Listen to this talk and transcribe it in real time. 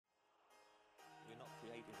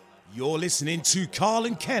You're listening to Karle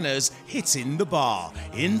and Kenner's Hitting the Bar.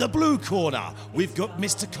 In the blue corner, we've got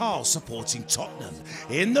Mr. Karle supporting Tottenham.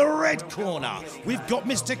 In the red corner, we've got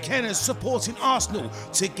Mr. Kenner supporting Arsenal.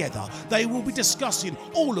 Together, they will be discussing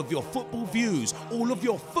all of your football views, all of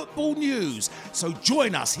your football news. So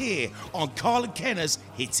join us here on Karle and Kenner's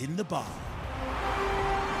Hitting the Bar.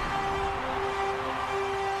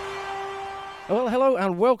 Well, hello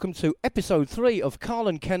and welcome to episode 3 of Karle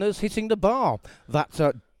and Kenner's Hitting the Bar. That's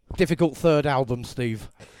difficult third album, Steve.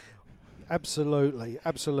 Absolutely.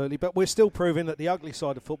 But we're still proving that the ugly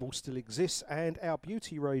side of football still exists, and our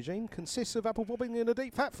beauty regime consists of apple bobbing in a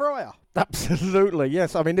deep fat fryer. Absolutely,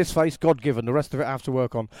 yes. I mean, this face, God-given. The rest of it I have to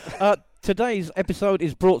work on. Today's episode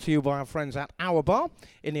is brought to you by our friends at Our Bar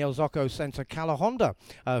in the El Zoco Centre, Calahonda,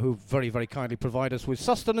 who very, very kindly provide us with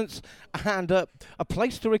sustenance and a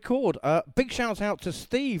place to record. Big shout out to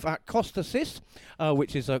Steve at Cost Assist,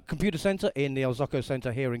 which is a computer centre in the El Zoco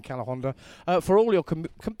Centre here in Calahonda, for all your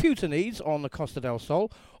computer needs on the Costa del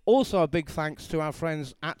Sol. Also, a big thanks to our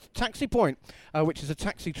friends at Taxi Point, which is a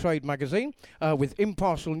taxi trade magazine with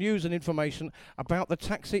impartial news and information about the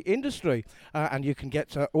taxi industry. And you can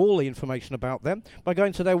get all the information about them by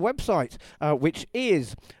going to their website, which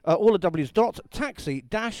is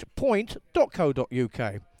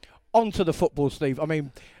alltaxi-point.co.uk. On to the football, Steve. I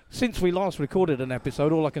mean, since we last recorded an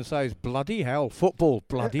episode, all I can say is bloody hell, football,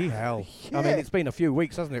 bloody hell. Yeah. I mean, it's been a few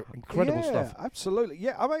weeks, hasn't it? Incredible stuff. Absolutely.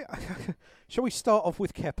 Yeah, I mean, shall we start off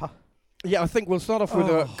with Kepa? Yeah, I think we'll start off with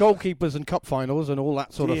goalkeepers and cup finals and all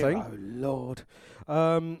that sort of thing. Oh, Lord.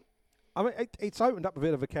 I mean, it's opened up a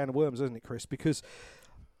bit of a can of worms, hasn't it, Chris? Because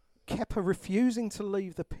Kepa refusing to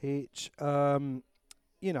leave the pitch,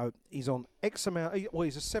 he's on X amount,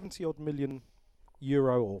 he's a 70-odd million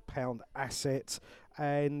euro or pound asset,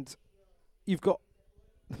 and you've got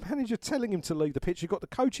the manager telling him to leave the pitch, you've got the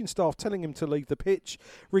coaching staff telling him to leave the pitch,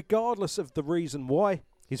 regardless of the reason why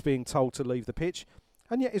he's being told to leave the pitch,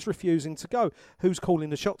 and yet he's refusing to go. Who's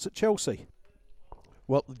calling the shots at Chelsea?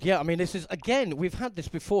 Well, yeah, I mean, this is, again, we've had this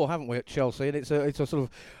before, haven't we, at Chelsea, and it's a sort of,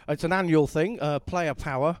 it's an annual thing, player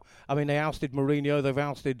power. I mean, they ousted Mourinho, they've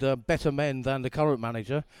ousted better men than the current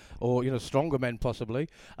manager, or, stronger men possibly.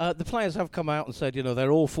 The players have come out and said,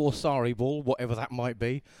 they're all for Sarri ball, whatever that might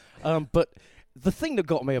be. But the thing that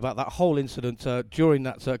got me about that whole incident during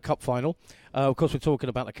that cup final, of course we're talking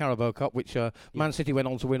about the Carabao Cup, which Man City went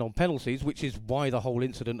on to win on penalties, which is why the whole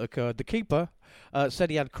incident occurred. The keeper said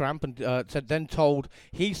he had cramp and told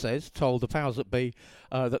the powers that be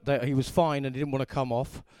that he was fine and he didn't want to come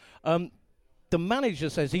off. The manager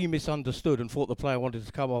says he misunderstood and thought the player wanted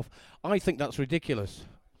to come off. I think that's ridiculous.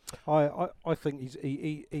 I think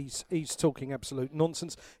he's talking absolute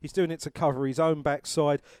nonsense. He's doing it to cover his own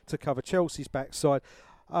backside, to cover Chelsea's backside.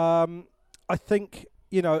 I think,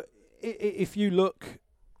 if you look,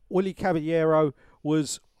 Willy Caballero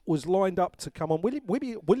was lined up to come on.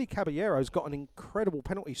 Willy Caballero's got an incredible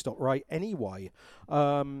penalty stop rate anyway.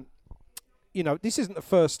 This isn't the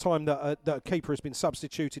first time that a keeper has been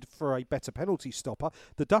substituted for a better penalty stopper.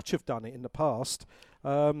 The Dutch have done it in the past.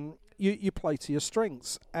 You play to your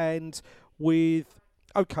strengths. And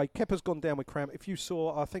Kepa's gone down with cramp. If you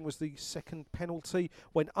saw, I think it was the second penalty,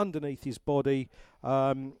 went underneath his body.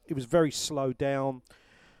 It was very slow down.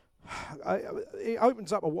 It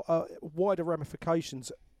opens up wider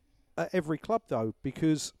ramifications at every club, though,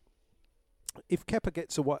 because if Kepa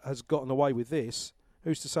has gotten away with this,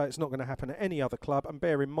 who's to say it's not going to happen at any other club? And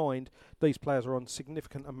bear in mind, these players are on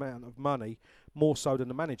significant amount of money, more so than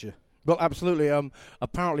the manager. Well, absolutely.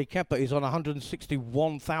 Apparently, Kepa is on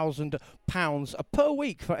 £161,000 per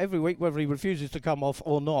week for every week, whether he refuses to come off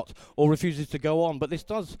or not, or refuses to go on. But this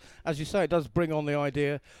does, as you say, it does bring on the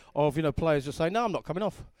idea of players just saying, "No, I'm not coming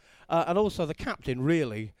off," and also the captain,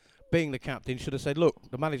 really being the captain, should have said, "Look,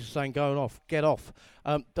 the manager's saying going off, get off."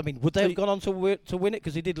 I mean, would they have gone on to win it?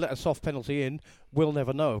 Because he did let a soft penalty in. We'll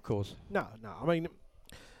never know, of course. No. I mean,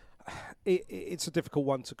 it's a difficult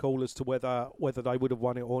one to call as to whether they would have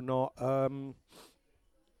won it or not.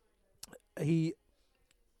 He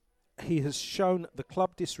has shown the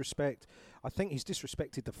club disrespect. I think he's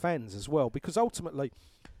disrespected the fans as well, because ultimately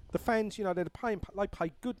the fans, they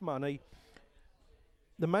pay good money.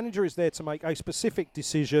 The manager is there to make a specific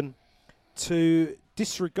decision. To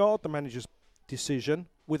disregard the manager's decision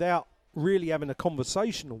without really having a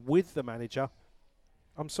conversation with the manager,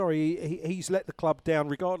 I'm sorry, he's let the club down,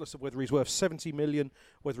 regardless of whether he's worth 70 million,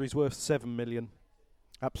 whether he's worth 7 million.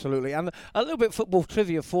 Absolutely. And a little bit of football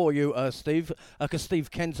trivia for you, Steve, because Steve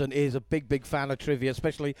Kenton is a big fan of trivia,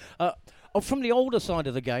 especially from the older side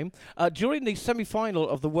of the game, during the semi-final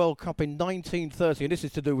of the World Cup in 1930, and this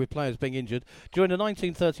is to do with players being injured, during the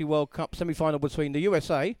 1930 World Cup semi-final between the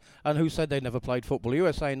USA, and who said they never played football,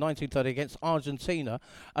 USA in 1930 against Argentina,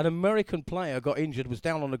 an American player got injured, was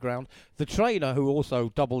down on the ground. The trainer, who also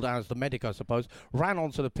doubled as the medic, I suppose, ran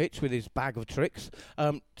onto the pitch with his bag of tricks,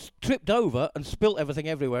 tripped over and spilt everything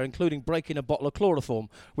everywhere, including breaking a bottle of chloroform,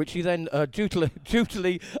 which he then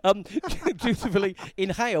dutifully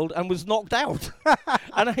inhaled and was knocked out.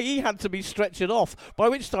 And he had to be stretchered off, by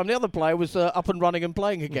which time the other player was up and running and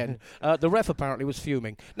playing again. The ref apparently was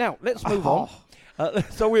fuming. Now, let's move on.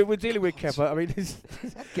 So we're dealing with Kepa. I mean, it's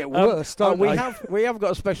get worse, don't we they? We have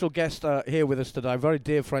got a special guest here with us today, a very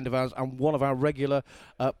dear friend of ours and one of our regular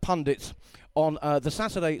pundits on the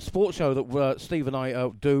Saturday sports show that Steve and I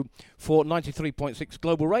do for 93.6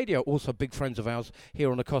 Global Radio, also big friends of ours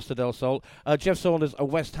here on the Costa del Sol. Jeff Saunders, a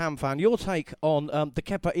West Ham fan. Your take on the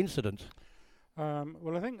Kepa incident?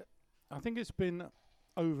 Well, I think it's been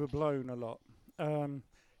overblown a lot.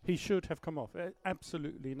 He should have come off.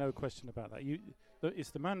 Absolutely no question about that.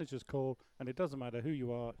 It's the manager's call, and it doesn't matter who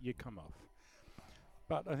you are, you come off.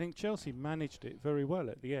 But I think Chelsea managed it very well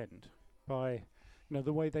at the end by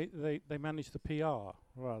the way they managed the PR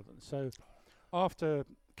rather than. So after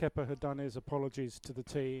Kepa had done his apologies to the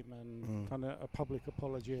team and kind of a public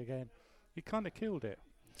apology again, he kind of killed it.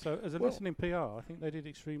 So as a listening PR, I think they did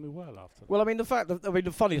extremely well after that. Well, I mean, the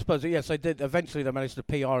funny, I suppose, yes, they did. Eventually, they managed to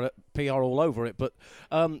PR all over it, but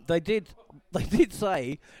they did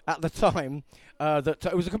say at the time that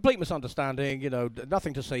it was a complete misunderstanding.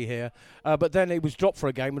 Nothing to see here. But then it was dropped for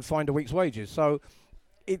a game and fined a week's wages. So.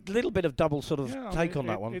 A little bit of double sort of take on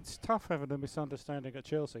that one. It's tough having a misunderstanding at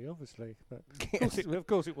Chelsea, obviously. But of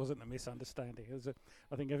course it wasn't a misunderstanding.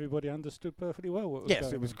 I think everybody understood perfectly well what was going on.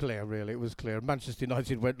 Yes, it was clear, really. It was clear. Manchester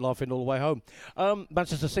United went laughing all the way home.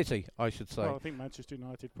 Manchester City, I should say. Well, I think Manchester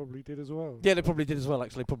United probably did as well. Yeah, they probably did as well,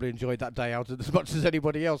 actually. Probably enjoyed that day out as much as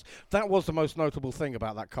anybody else. That was the most notable thing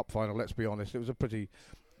about that cup final, let's be honest. It was a pretty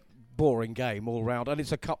boring game all round, and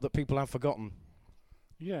it's a cup that people have forgotten.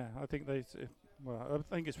 Yeah, I think I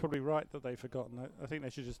think it's probably right that they've forgotten. I think they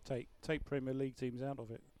should just take Premier League teams out of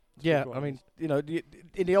it. Yeah, I mean,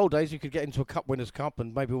 in the old days you could get into a Cup Winners' Cup,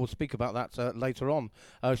 and maybe we'll speak about that later on,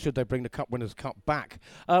 should they bring the Cup Winners' Cup back.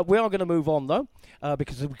 We are going to move on, though,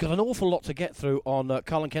 because we've got an awful lot to get through on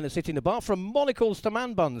Karle and Kenneth Sitting in the Bar, from monocles to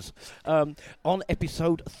man buns, on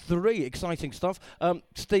episode 3. Exciting stuff.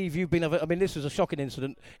 Steve, you've been this was a shocking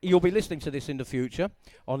incident. You'll be listening to this in the future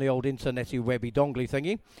on the old internety webby dongly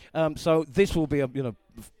thingy. So this will be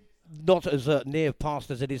not as near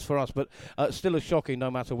past as it is for us, but still as shocking no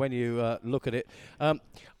matter when you look at it.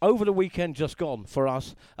 Over the weekend just gone for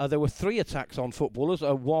us, there were 3 attacks on footballers,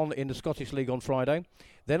 one in the Scottish League on Friday,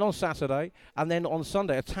 then on Saturday, and then on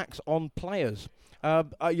Sunday, attacks on players. I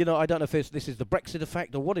don't know if this is the Brexit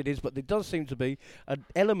effect or what it is, but there does seem to be an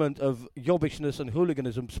element of yobbishness and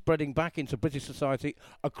hooliganism spreading back into British society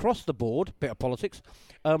across the board, bit of politics,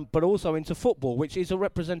 but also into football, which is a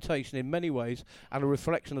representation in many ways and a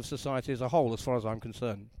reflection of society as a whole, as far as I'm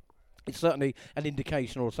concerned. It's certainly an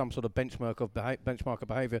indication or some sort of benchmark of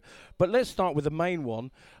behaviour. But let's start with the main one,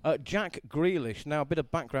 Jack Grealish. Now, a bit of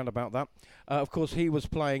background about that. Of course, he was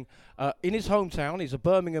playing in his hometown. He's a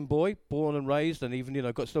Birmingham boy, born and raised, and even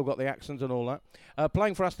still got the accent and all that.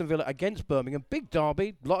 Playing for Aston Villa against Birmingham, big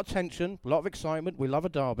derby, a lot of tension, a lot of excitement. We love a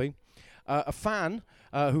derby. A fan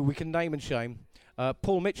who we can name and shame,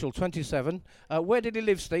 Paul Mitchell, 27. Where did he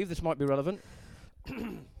live, Steve? This might be relevant.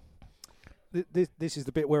 This is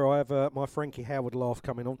the bit where I have my Frankie Howard laugh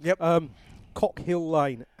coming on. Yep. Cock Hill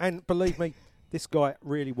Lane. And believe me, this guy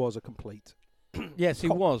really was a complete. Yes, he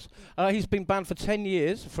was. He's been banned for 10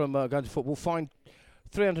 years from going to football, fined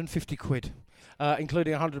 350 quid,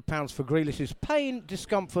 including £100 for Grealish's pain,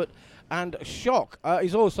 discomfort and shock.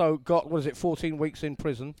 He's also got, 14 weeks in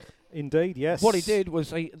prison. Indeed, yes. What he did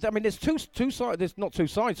was, there's two sides. There's not two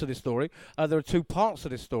sides to this story. There are 2 parts to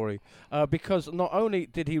this story, because not only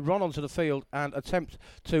did he run onto the field and attempt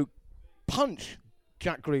to punch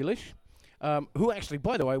Jack Grealish, who actually,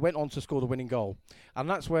 by the way, went on to score the winning goal, and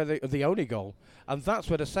that's where the only goal, and that's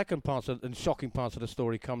where the second part and shocking part of the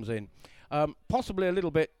story comes in. Possibly a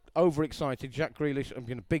little bit overexcited, Jack Grealish,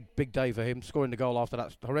 big day for him, scoring the goal after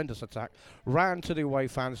that horrendous attack, ran to the away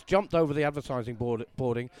fans, jumped over the advertising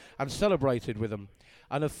boarding and celebrated with them.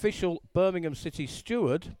 An official Birmingham City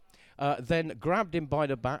steward then grabbed him by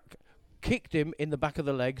the back, kicked him in the back of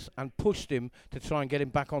the legs and pushed him to try and get him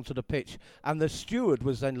back onto the pitch. And the steward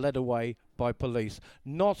was then led away by police.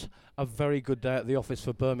 Not a very good day at the office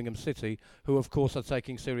for Birmingham City, who of course are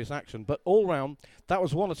taking serious action. But all round, that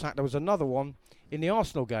was one attack. There was another one in the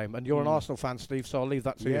Arsenal game, and you're an Arsenal fan, Steve, so I'll leave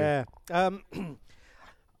that to you. Yeah.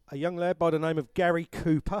 A young lad by the name of Gary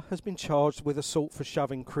Cooper has been charged with assault for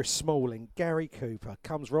shoving Chris Smalling. Gary Cooper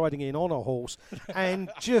comes riding in on a horse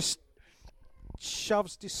and just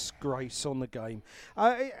shoves disgrace on the game.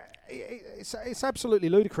 It's absolutely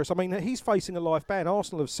ludicrous. I mean, he's facing a life ban.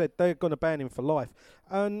 Arsenal have said they're going to ban him for life.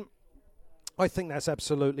 And I think that's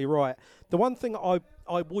absolutely right. The one thing I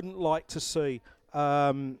wouldn't like to see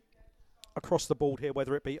across the board here,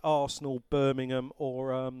 whether it be Arsenal, Birmingham,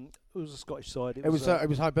 or who was the Scottish side? It was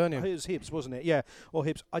Hibernian. It was Hibs, wasn't it? Yeah, or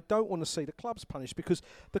Hibs. I don't want to see the clubs punished because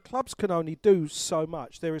the clubs can only do so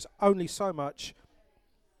much. There is only so much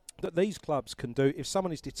that these clubs can do. If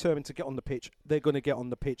someone is determined to get on the pitch, they're going to get on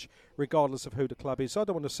the pitch, regardless of who the club is. I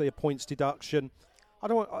don't want to see a points deduction. I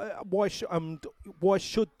don't want. Why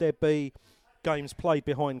should there be games played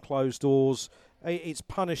behind closed doors? It's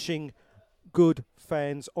punishing good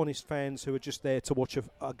fans, honest fans who are just there to watch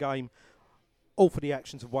a game, all for the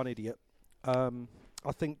actions of one idiot.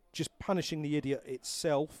 I think just punishing the idiot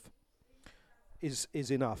itself is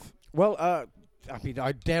enough. Well, I mean,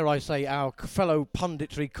 dare I say our fellow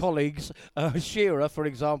punditry colleagues, Shearer, for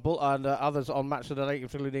example, and others on Match of the Day,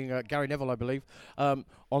 including Gary Neville, I believe,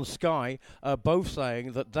 on Sky, both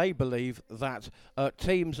saying that they believe that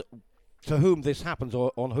teams to whom this happens,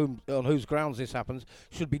 or on whose grounds this happens,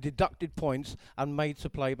 should be deducted points and made to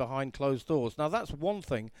play behind closed doors. Now that's one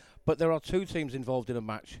thing, but there are two teams involved in a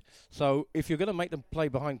match. So if you're going to make them play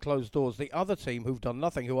behind closed doors, the other team who've done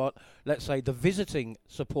nothing, who are, let's say, the visiting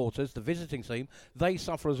supporters, the visiting team, they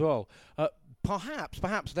suffer as well.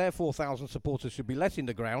 Perhaps their 4,000 supporters should be let in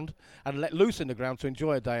the ground and let loose in the ground to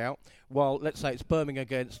enjoy a day out, while, let's say, it's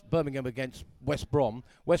Birmingham against West Brom.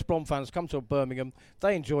 West Brom fans come to Birmingham,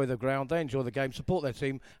 they enjoy the ground, they enjoy the game, support their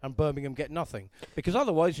team, and Birmingham get nothing. Because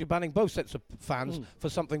otherwise you're banning both sets of fans for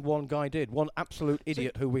something one guy did, one absolute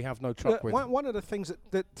idiot who we have no truck with. One of the things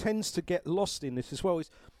that tends to get lost in this as well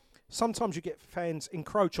is sometimes you get fans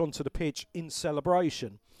encroach onto the pitch in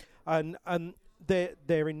celebration, and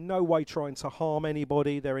they're in no way trying to harm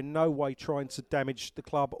anybody. They're in no way trying to damage the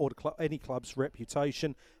club or any club's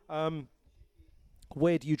reputation.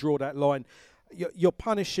 Where do you draw that line? You're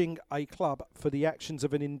punishing a club for the actions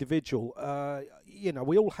of an individual.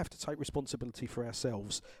 We all have to take responsibility for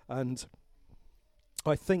ourselves. And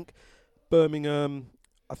I think Birmingham,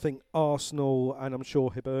 I think Arsenal, and I'm sure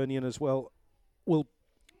Hibernian as well, will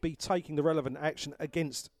be taking the relevant action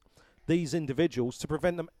against these individuals to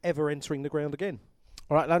prevent them ever entering the ground again.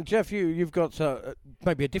 All right, and Jeff, you've got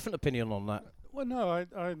maybe a different opinion on that. Well, no,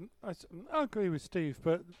 I agree with Steve,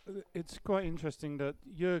 but it's quite interesting that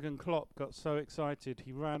Jurgen Klopp got so excited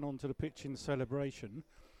he ran onto the pitch in celebration,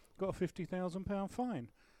 got a £50,000 fine,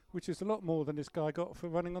 which is a lot more than this guy got for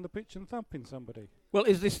running on the pitch and thumping somebody. Well,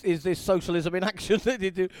 is this socialism in action?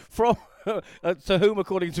 From to whom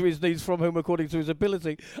according to his needs, from whom according to his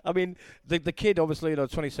ability? I mean, the kid, obviously,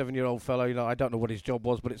 27-year-old fellow. I don't know what his job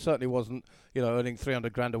was, but it certainly wasn't, earning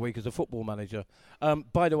 300 grand a week as a football manager.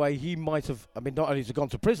 By the way, he might have. I mean, not only has he gone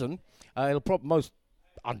to prison, he'll most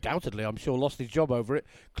undoubtedly, I'm sure, lost his job over it.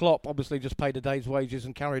 Klopp obviously just paid a day's wages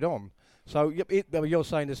and carried on. So you're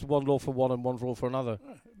saying this is one law for one and one law for another.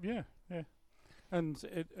 Yeah. And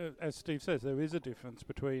as Steve says, there is a difference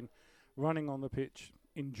between running on the pitch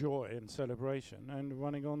in joy and celebration and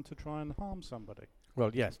running on to try and harm somebody.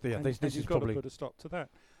 Well, yes, this is you've probably got to put a stop to that.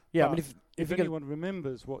 Yeah, but I mean, if anyone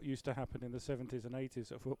remembers what used to happen in the 70s and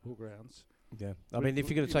 80s at football grounds. Yeah, I mean, if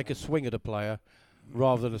you're going to take a swing at a player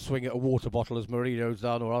rather than a swing at a water bottle, as Mourinho's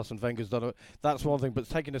done or Arsene Wenger's done, that's one thing. But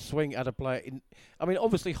taking a swing at a player,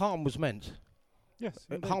 obviously harm was meant. Yes,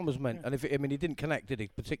 harm was meant, and he didn't connect, did he?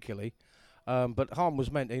 Particularly, but harm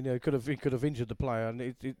was meant. He could have injured the player,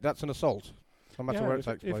 and that's an assault, no matter where it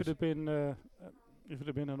takes place. If it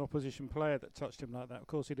had been an opposition player that touched him like that, of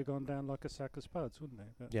course he'd have gone down like a sack of spuds, wouldn't he?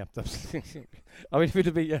 But yeah, I mean, if it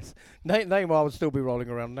had been, yes, Neymar would still be rolling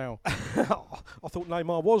around now. I thought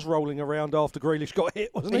Neymar was rolling around after Grealish got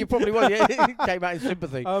hit, wasn't he? He probably was. Yeah, he came out in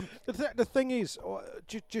sympathy. The thing is,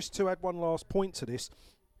 just to add one last point to this.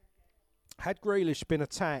 Had Grealish been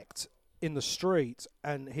attacked in the street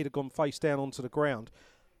and he'd have gone face down onto the ground,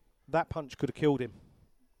 that punch could have killed him.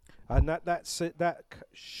 And that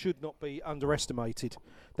should not be underestimated.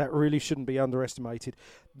 That really shouldn't be underestimated.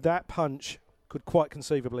 That punch could quite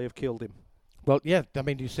conceivably have killed him. Well, yeah, I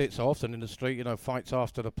mean, you see it so often in the street, fights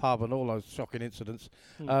after the pub and all those shocking incidents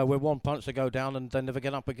where one punch they go down and they never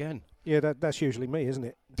get up again. Yeah, that's usually me, isn't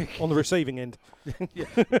it? On the receiving end.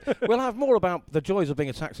 We'll have more about the joys of being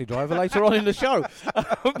a taxi driver later on in the show.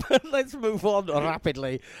 But let's move on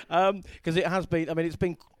rapidly because it has been, it's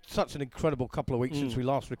been such an incredible couple of weeks since we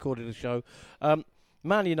last recorded the show.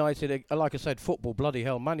 Man United, like I said, football, bloody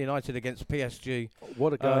hell. Man United against PSG.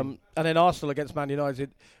 What a game. And then Arsenal against Man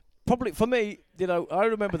United. Probably, for me, I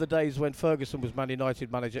remember the days when Ferguson was Man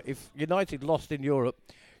United manager. If United lost in Europe,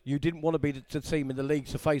 you didn't want to be the team in the league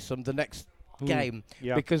to face them the next game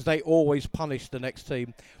because they always punished the next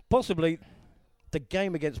team. Possibly the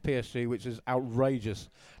game against PSG, which is outrageous.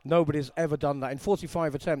 Nobody's ever done that. In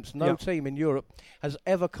 45 attempts, no team in Europe has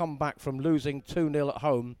ever come back from losing 2-0 at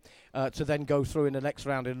home to then go through in the next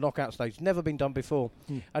round in the knockout stage. Never been done before.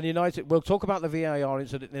 And United, we'll talk about the VAR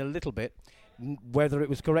incident in a little bit. Whether it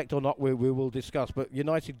was correct or not, we will discuss. But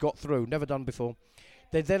United got through, never done before.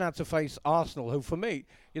 They then had to face Arsenal, who, for me,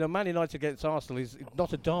 Man United against Arsenal is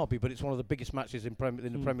not a derby, but it's one of the biggest matches in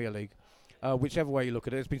the Premier League. Whichever way you look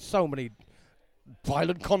at it, there's been so many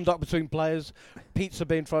violent conduct between players, pizza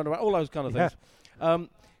being thrown around, all those kind of things.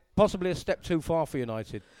 Possibly a step too far for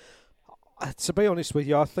United. To be honest with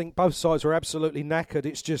you, I think both sides were absolutely knackered.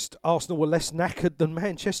 It's just Arsenal were less knackered than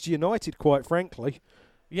Manchester United, quite frankly.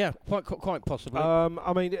 Yeah, quite possibly.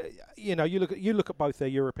 You look at both their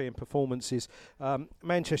European performances.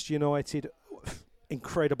 Manchester United,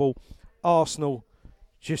 incredible. Arsenal,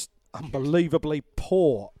 just unbelievably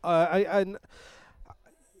poor. I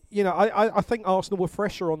think Arsenal were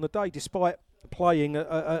fresher on the day, despite playing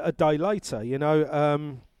a day later.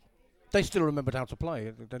 They still remembered how to play.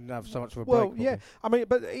 They didn't have so much of a break. Well, yeah.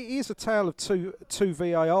 But it is a tale of two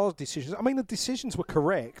VAR decisions. The decisions were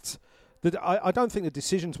correct. I don't think the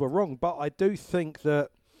decisions were wrong, but I do think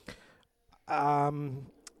that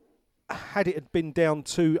had it had been down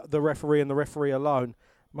to the referee and the referee alone,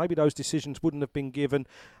 maybe those decisions wouldn't have been given.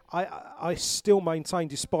 I still maintain,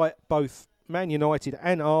 despite both Man United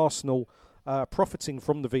and Arsenal profiting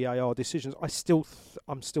from the VAR decisions,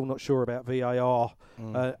 I'm still not sure about VAR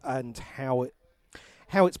and how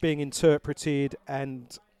it's being interpreted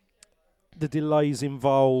and the delays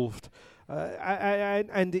involved.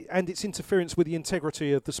 And its interference with the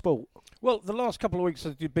integrity of the sport. Well, the last couple of weeks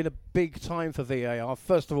has been a big time for VAR.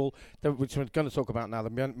 First of all, which we're going to talk about now, the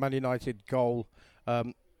Man United goal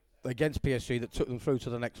against PSG that took them through to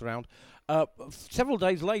the next round. Several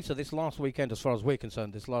days later, this last weekend, as far as we're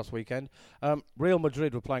concerned, Real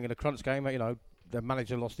Madrid were playing in a crunch game. Their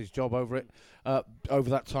manager lost his job over it over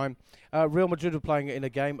that time. Real Madrid were playing in a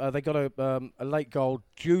game. They got a late goal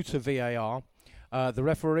due to VAR. The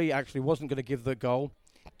referee actually wasn't going to give the goal,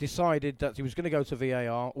 decided that he was going to go to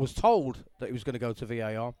VAR, was told that he was going to go to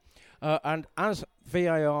VAR, and as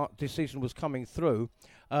VAR decision was coming through,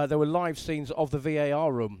 there were live scenes of the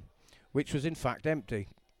VAR room, which was in fact empty.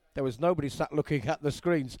 There was nobody sat looking at the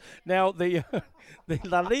screens. Now, the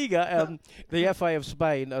La Liga, the FA of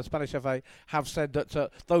Spain, Spanish FA, have said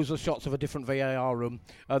that those are shots of a different VAR room.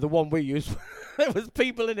 The one we used, there was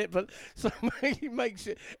people in it, but so it makes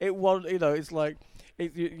it it's like,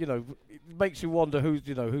 it makes you wonder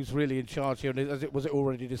who's really in charge here, and was it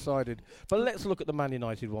already decided? But let's look at the Man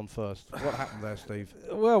United one first. What happened there, Steve?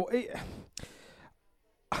 Well,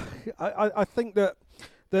 I think that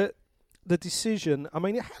the decision, how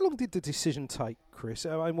long did the decision take, Chris?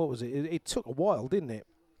 What was it? It took a while, didn't it?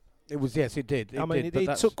 It was, yes, it did.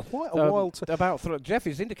 It took quite a while to... Jeff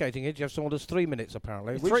is indicating here, Jeff Saunders, 3 minutes,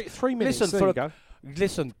 apparently. 3 minutes,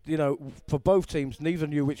 Listen, for both teams, neither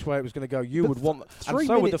knew which way it was going to go. You would want... And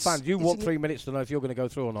so would the fans. You want 3 minutes to know if you're going to go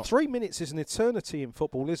through or not. 3 minutes is an eternity in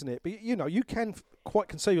football, isn't it? But, you can quite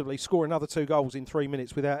conceivably score another 2 goals in 3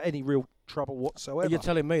 minutes without any real trouble whatsoever. You're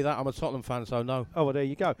telling me that? I'm a Tottenham fan, so no. Oh, well, there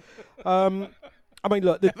you go. Look,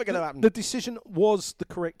 the decision was the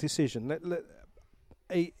correct decision.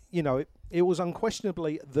 It was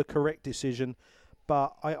unquestionably the correct decision,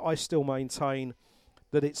 but I still maintain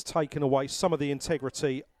that it's taken away some of the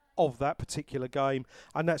integrity of that particular game,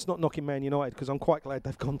 and that's not knocking Man United because I'm quite glad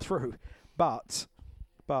they've gone through, but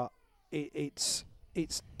it's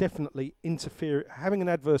definitely having an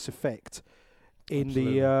adverse effect in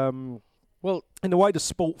in the way the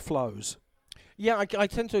sport flows. Yeah, I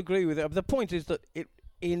tend to agree with it. The point is that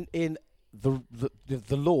in the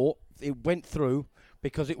law, it went through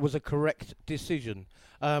because it was a correct decision.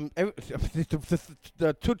 Tuchel,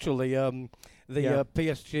 the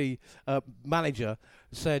PSG manager,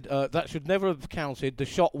 said that should never have counted. The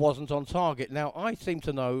shot wasn't on target. Now, I seem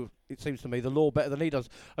to know it seems to me, the law better than he does.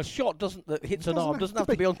 A shot that hits an arm doesn't have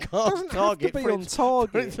to be on doesn't target have to be on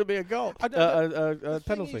target for it to be a goal, the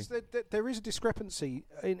penalty. thing is that there is a discrepancy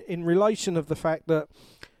in relation of the fact that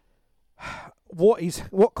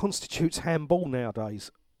what constitutes handball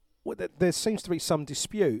nowadays. There seems to be some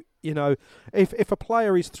dispute. You know, if a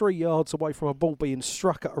player is 3 yards away from a ball being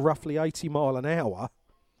struck at a roughly 80 mile an hour,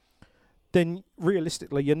 then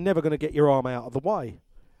realistically you're never going to get your arm out of the way.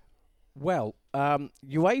 Well,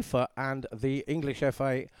 UEFA and the English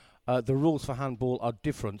FA, the rules for handball are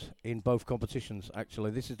different in both competitions.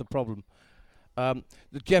 Actually, this is the problem.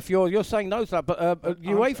 Jeff, you're saying no to that, but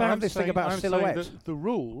UEFA have this thing about silhouette. That the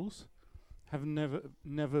rules have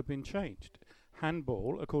never been changed.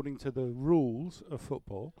 Handball, according to the rules of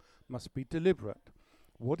football, must be deliberate.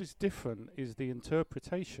 What is different is the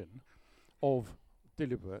interpretation of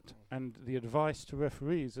deliberate and the advice to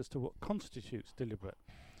referees as to what constitutes deliberate.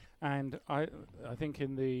 And I think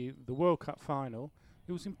in the World Cup final,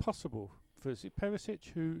 it was impossible for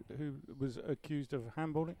Perisic, who was accused of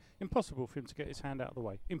handballing, impossible for him to get his hand out of the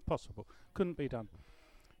way. Impossible. Couldn't be done.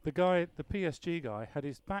 The PSG guy, had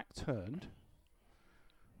his back turned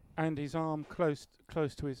and his arm close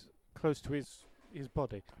to his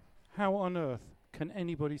body. How on earth can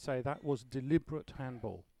anybody say that was deliberate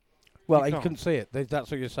handball? Well, he couldn't see it.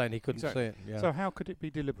 That's what you're saying. He couldn't see it. Yeah. So how could it be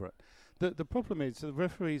deliberate? The problem is the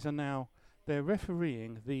referees are now, they're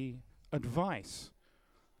refereeing the advice,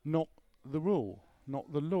 not the rule,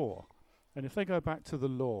 not the law. And if they go back to the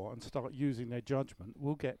law and start using their judgment,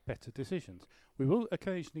 we'll get better decisions. We will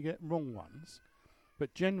occasionally get wrong ones,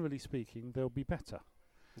 but generally speaking, they'll be better.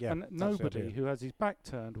 Yeah, and nobody who has his back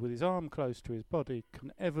turned with his arm close to his body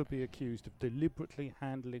can ever be accused of deliberately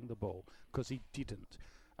handling the ball, because he didn't.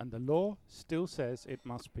 And the law still says it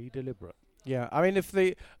must be deliberate. Yeah, I mean, if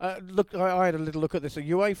the look, I had a little look at this. The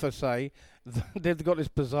UEFA say they've got this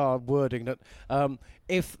bizarre wording that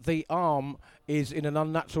if the arm is in an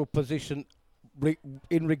unnatural position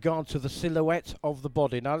in regard to the silhouette of the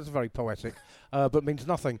body. Now that's very poetic, but means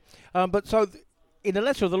nothing. But so. In the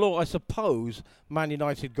letter of the law, I suppose Man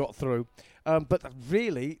United got through, but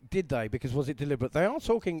really, did they? Because was it deliberate? They are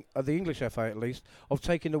talking, the English FA at least, of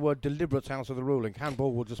taking the word deliberate out of the ruling.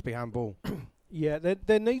 Handball will just be handball. Yeah,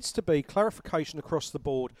 there needs to be clarification across the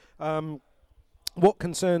board. What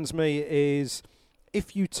concerns me is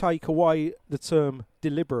if you take away the term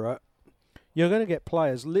deliberate, you're going to get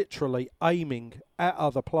players literally aiming at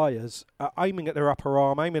other players, aiming at their upper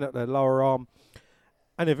arm, aiming at their lower arm.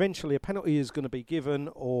 And eventually a penalty is going to be given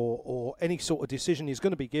or any sort of decision is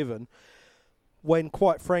going to be given when,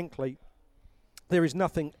 quite frankly, there is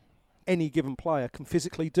nothing any given player can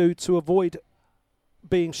physically do to avoid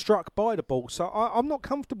being struck by the ball. So I'm not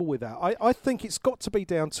comfortable with that. I think it's got to be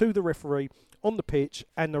down to the referee on the pitch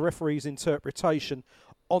and the referee's interpretation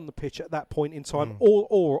on the pitch at that point in time,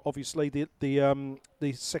 or obviously the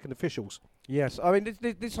second officials. Yes, I mean,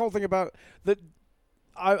 this whole thing about that.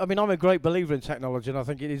 I mean, I'm a great believer in technology, and I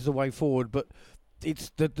think it is the way forward. But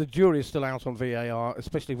it's the jury is still out on VAR,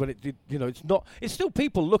 especially when it's not. It's still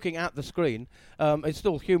people looking at the screen. It's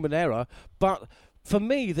still human error. But for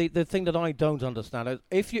me, the thing that I don't understand is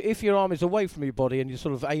if your arm is away from your body and you're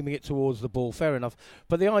sort of aiming it towards the ball, fair enough.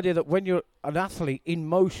 But the idea that when you're an athlete in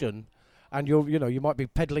motion and you might be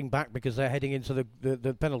pedaling back because they're heading into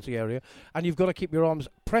the penalty area, and you've got to keep your arms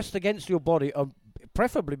pressed against your body.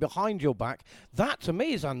 Preferably behind your back, that to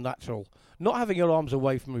me is unnatural. Not having your arms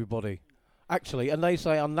away from your body, actually. And they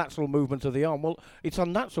say unnatural movement of the arm. Well, it's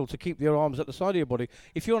unnatural to keep your arms at the side of your body.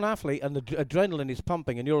 If you're an athlete and the adrenaline is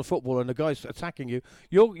pumping and you're a footballer and the guy's attacking you,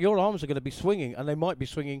 your arms are going to be swinging, and they might be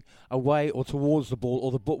swinging away or towards the ball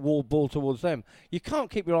or the ball towards them. You can't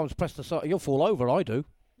keep your arms pressed aside. You'll fall over, I do.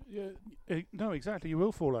 Yeah, no, exactly. You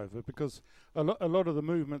will fall over because a lot of the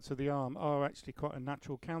movements of the arm are actually quite a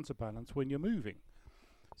natural counterbalance when you're moving.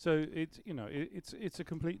 So it's a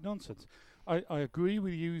complete nonsense. I agree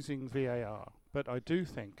with using VAR, but I do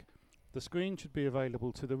think the screen should be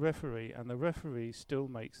available to the referee, and the referee still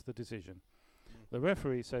makes the decision. The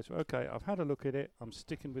referee says, "Okay, I've had a look at it. I'm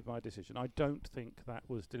sticking with my decision." I don't think that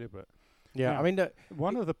was deliberate. Yeah, now, I mean,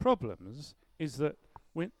 one of the problems is that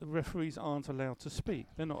when the referees aren't allowed to speak,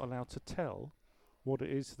 they're not allowed to tell what it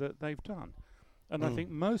is that they've done. And I think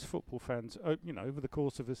most football fans, over the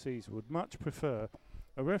course of a season, would much prefer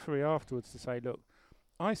a referee afterwards to say, "Look,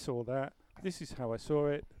 I saw that. This is how I saw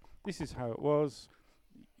it. This is how it was.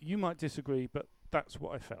 You might disagree, but that's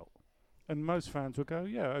what I felt." And most fans would go,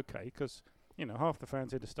 "Yeah, okay," because half the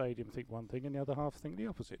fans in the stadium think one thing and the other half think the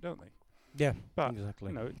opposite, don't they? Yeah, but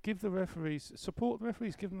exactly. Give the referees support. The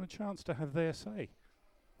referees, give them a chance to have their say.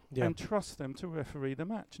 and trust them to referee the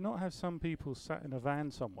match, not have some people sat in a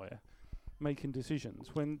van somewhere making decisions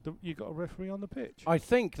when you got a referee on the pitch. I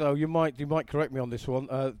think, though, you might correct me on this one.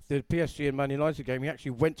 The PSG and Man United game, he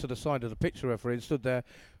actually went to the side of the pitch, the referee, and stood there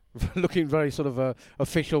looking very sort of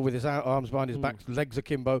official with his arms behind his back, legs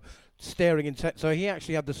akimbo, staring intent. So he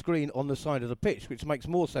actually had the screen on the side of the pitch, which makes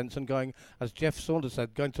more sense than going, as Jeff Saunders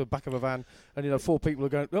said, going to the back of a van and, 4 people are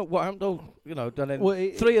going, oh, what happened? Oh, and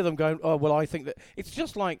then 3 of them going, oh, well, I think that... It's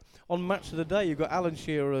just like on Match of the Day, you've got Alan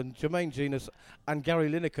Shearer and Jermaine Genius and Gary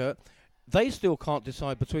Lineker. They still can't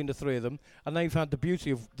decide between the 3 of them, and they've had the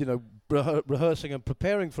beauty of, rehearsing and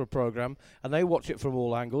preparing for a programme, and they watch it from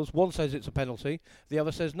all angles. One says it's a penalty, the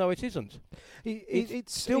other says, no, it isn't.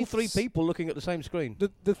 It's still 3 people looking at the same screen.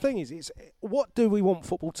 The thing is, what do we want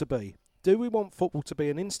football to be? Do we want football to be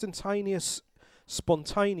an instantaneous,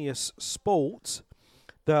 spontaneous sport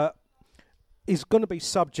that is going to be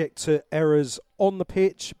subject to errors on the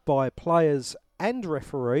pitch by players and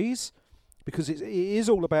referees? Because it is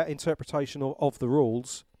all about interpretation of the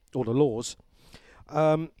rules or the laws,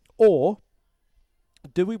 or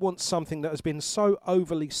do we want something that has been so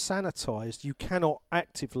overly sanitised you cannot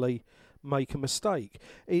actively make a mistake?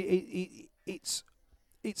 It's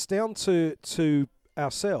down to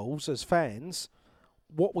ourselves as fans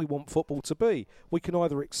what we want football to be. We can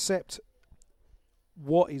either accept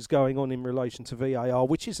what is going on in relation to VAR,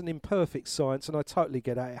 which is an imperfect science, and I totally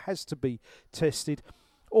get that. It has to be tested.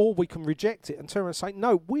 Or we can reject it and turn around and say,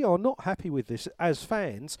 no, we are not happy with this as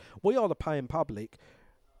fans. We are the paying public.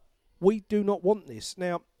 We do not want this.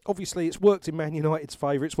 Now, obviously, it's worked in Man United's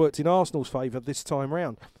favour. It's worked in Arsenal's favour this time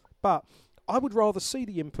round. But I would rather see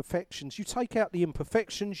the imperfections. You take out the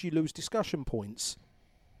imperfections, you lose discussion points.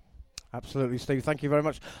 Absolutely, Steve. Thank you very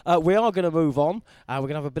much. We are going to move on. We're going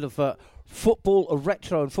to have a bit of football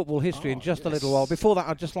retro and football history in just a little while. Before that,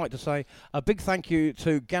 I'd just like to say a big thank you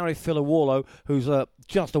to Gary Filawarlo, who's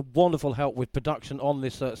just a wonderful help with production on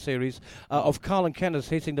this series, of Karle and Kenner's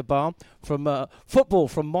Hitting the Bar, from football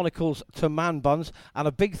from monocles to man buns, and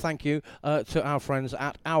a big thank you to our friends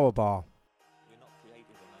at Our Bar.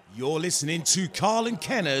 You're listening to Karle and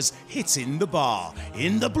Kenner's Hitting the Bar.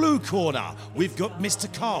 In the blue corner, we've got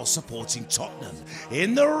Mr. Karle supporting Tottenham.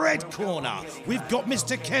 In the red corner, we've got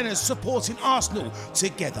Mr. Kenner supporting Arsenal.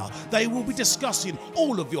 Together, they will be discussing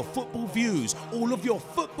all of your football views, all of your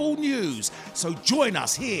football news. So join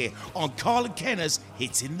us here on Karle and Kenner's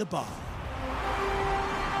Hitting the Bar.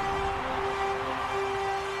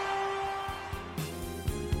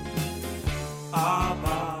 Our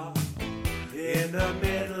bar in the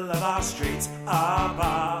middle of our street. Our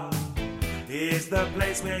bar is the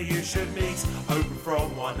place where you should meet. Open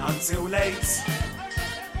from 1 until late.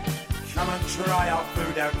 Come and try our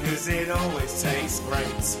food out, cause it always tastes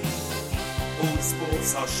great. All the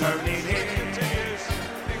sports are shown in here.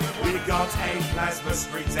 We've got a plasma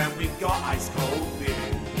screens and we've got ice cold beer.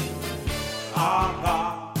 Our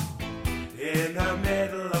bar in the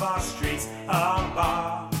middle of our street. Our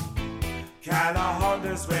bar,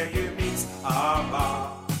 Honda's where you meet. Our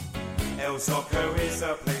bar, El Soco is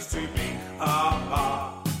a place to be. Our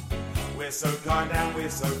bar, we're so kind and we're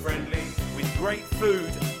so friendly. With great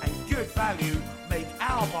food and good value, make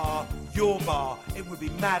our bar your bar. It would be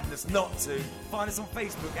madness not to. Find us on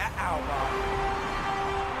Facebook at Our Bar.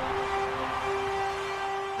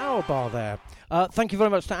 Our Bar there. Thank you very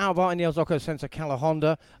much to Our Bar in the El Zoco Centre, Karle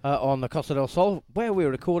Honda, on the Costa del Sol, where we're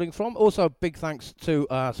recording from. Also, big thanks to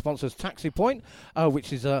our sponsors, Taxi Point,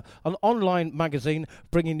 which is an online magazine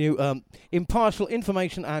bringing you impartial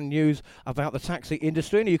information and news about the taxi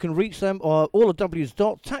industry. And you can reach them all at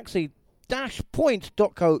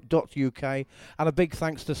www.taxi-point.co.uk. And a big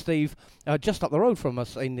thanks to Steve, just up the road from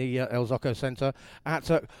us in the El Zoco Centre at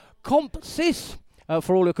CompSys.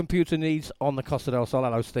 For all your computer needs on the Costa del Sol.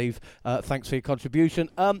 Hello, Steve. Thanks for your contribution.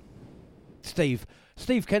 Steve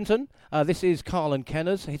Kenton. This is Karle and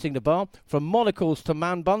Kenner's Hitting the Bar. From monocles to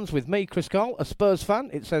man buns with me, Chris Karle, a Spurs fan,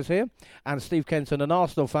 it says here, and Steve Kenton, an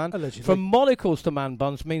Arsenal fan. Allegedly. From monocles to man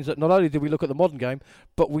buns means that not only do we look at the modern game,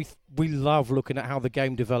 but we love looking at how the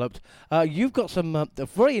game developed. You've got some a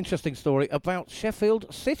very interesting story about Sheffield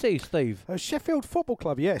City, Steve. Sheffield Football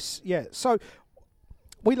Club, yes. Yeah. So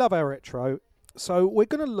we love our retro. So we're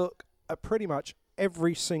going to look at pretty much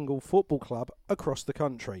every single football club across the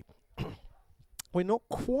country. We're not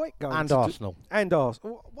quite going and to Arsenal. And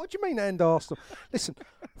Arsenal. What do you mean and Arsenal? Listen,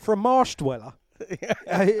 for a marsh dweller,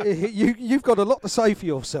 you've got a lot to say for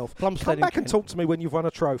yourself. Plumstead Come back and talk to me when you've won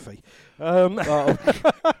a trophy. Well,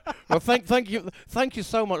 thank you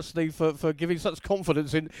so much, Steve, for giving such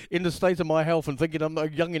confidence in the state of my health and thinking I'm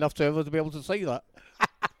young enough to ever to be able to see that.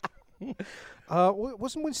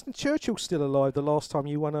 Wasn't Winston Churchill still alive the last time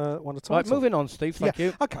you won a title? Right, moving on, Steve. Thank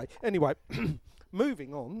you. Okay. Anyway,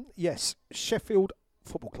 moving on. Yes, Sheffield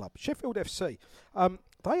Football Club, Sheffield FC.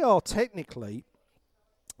 They are technically.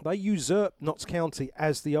 They usurp Notts County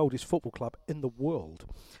as the oldest football club in the world.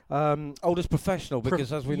 Oldest professional,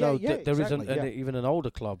 because as we know, there exactly, isn't even an older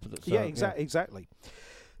club. That's, exactly.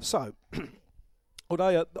 So,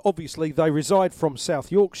 although obviously they reside from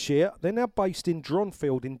South Yorkshire, they're now based in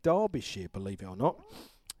Dronfield in Derbyshire, believe it or not.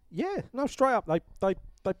 Yeah, no, straight up,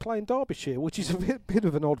 they play in Derbyshire, which is a bit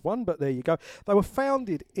of an odd one, but there you go. They were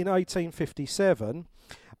founded in 1857.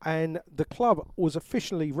 And the club was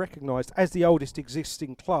officially recognised as the oldest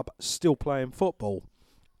existing club still playing football.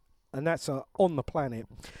 And that's on the planet.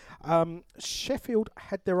 Sheffield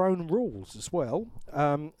had their own rules as well.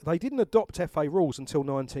 They didn't adopt FA rules until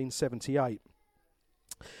 1978.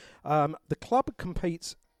 The club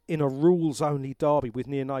competes in a rules-only derby with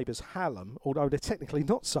near neighbours Hallam, although they're technically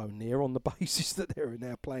not so near on the basis that they're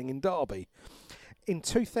now playing in Derby. In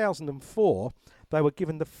 2004, they were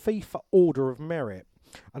given the FIFA Order of Merit,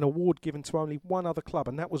 an award given to only one other club,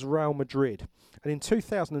 and that was Real Madrid. And in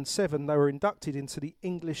 2007, they were inducted into the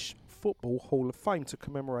English Football Hall of Fame to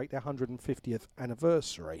commemorate their 150th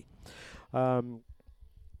anniversary,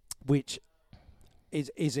 which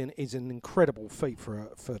is an incredible feat for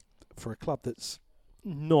a club that's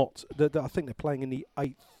not. I think they're playing in the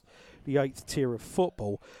eighth tier of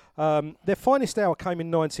football. Their finest hour came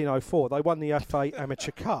in 1904. They won the FA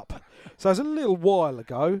Amateur Cup. So it was a little while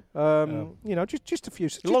ago. Just a few.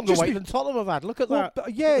 Longer wait than Tottenham have had. Look at that. But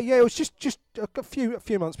it was just a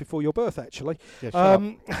few months before your birth, actually.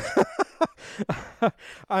 Yeah,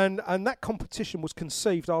 and that competition was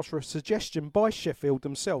conceived after a suggestion by Sheffield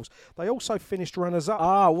themselves. They also finished runners-up.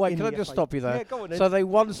 Can I just stop you there? Yeah, go on then. So they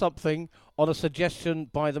won something on a suggestion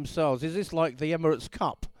by themselves. Is this like the Emirates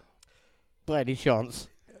Cup? By any chance?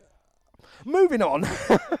 Moving on.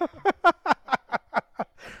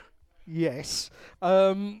 Yes.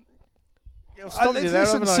 Listen,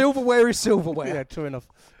 silverware is silverware. Yeah, true enough.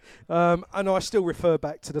 And I still refer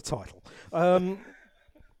back to the title.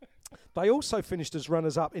 They also finished as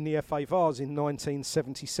runners-up in the FA Vase in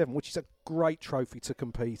 1977, which is a great trophy to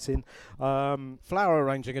compete in. Flower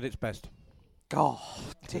arranging at its best. Oh,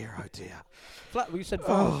 dear, oh dear. You said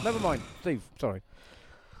flowers. Never mind. Steve, sorry.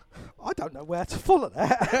 I don't know where to follow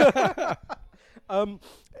that.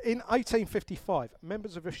 In 1855,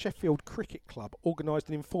 members of a Sheffield cricket club organised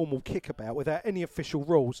an informal kickabout without any official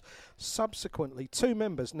rules. Subsequently, two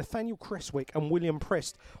members, Nathaniel Creswick and William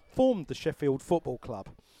Prest, formed the Sheffield Football Club.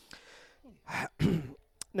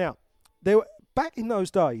 Now, back in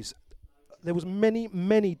those days, there was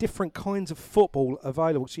many different kinds of football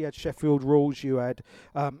available. So you had Sheffield rules, you had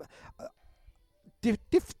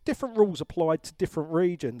different rules applied to different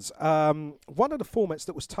regions. One of the formats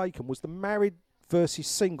that was taken was the married versus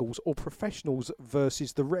singles or professionals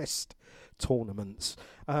versus the rest tournaments.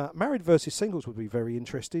 Married versus singles would be very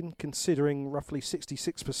interesting, considering roughly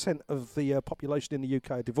 66% of the population in the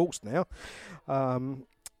UK are divorced now.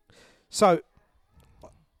 So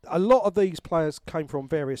a lot of these players came from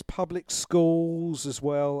various public schools as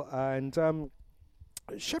well, and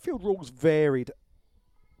Sheffield rules varied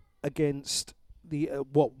against the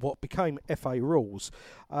what became FA rules.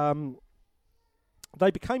 They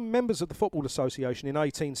became members of the Football Association in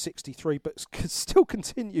 1863, but still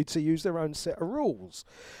continued to use their own set of rules.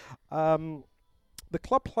 The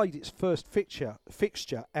club played its first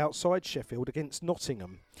fixture outside Sheffield against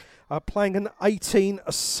Nottingham, playing an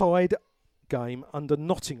 18-a-side game under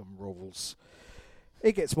Nottingham rules.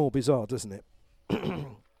 It gets more bizarre, doesn't it?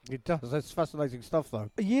 It does. That's fascinating stuff, though.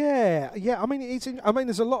 Yeah. I mean,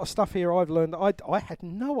 there's a lot of stuff here I've learned that I had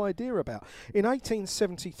no idea about. In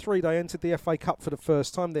 1873, they entered the FA Cup for the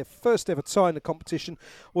first time. Their first ever tie in the competition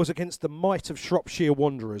was against the might of Shropshire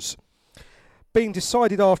Wanderers, being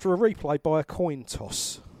decided after a replay by a coin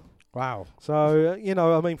toss. Wow. So,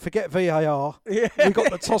 forget VAR. Yeah. We've got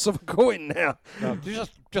the toss of a coin now. No,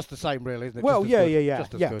 just the same, really, isn't it? Well, yeah,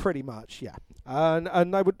 good. pretty much, yeah.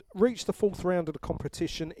 And they would reach the fourth round of the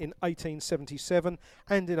competition in 1877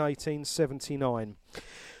 and in 1879.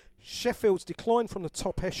 Sheffield's decline from the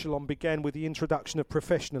top echelon began with the introduction of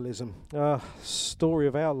professionalism. Story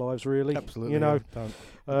of our lives, really. Absolutely.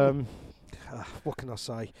 What can I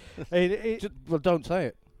say? Well, don't say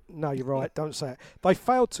it. No, you're right. Don't say it. They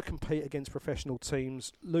failed to compete against professional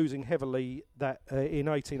teams, losing heavily that in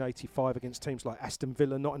 1885 against teams like Aston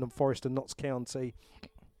Villa, Nottingham Forest and Notts County.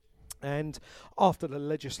 And after the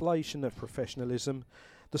legislation of professionalism,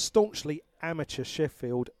 the staunchly amateur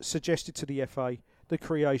Sheffield suggested to the FA the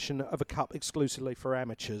creation of a cup exclusively for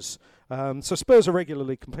amateurs. So Spurs are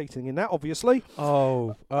regularly competing in that, obviously.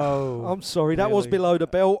 Oh. I'm sorry, that was Really? below the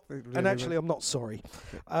belt. Really, And actually, I'm not sorry.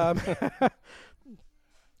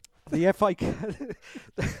 The FA...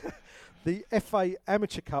 The FA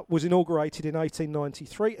Amateur Cup was inaugurated in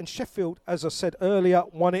 1893, and Sheffield, as I said earlier,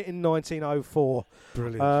 won it in 1904.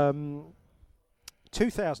 Brilliant.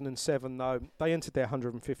 2007, though, they entered their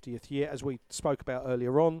 150th year, as we spoke about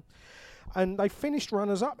earlier on, and they finished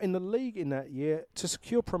runners-up in the league in that year to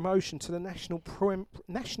secure promotion to the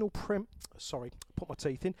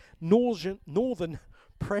Northern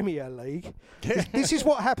Premier League. This is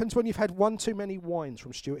what happens when you've had one too many wines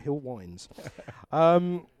from Stuart Hill Wines.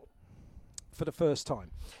 For the first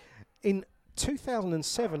time. In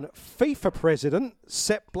 2007, FIFA president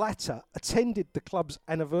Sepp Blatter attended the club's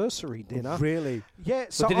anniversary dinner. Really? Yeah.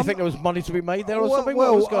 So did you think there was money to be made there or something?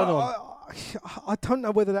 What was going on? I don't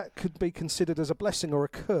know whether that could be considered as a blessing or a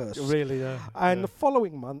curse. Really, yeah. And the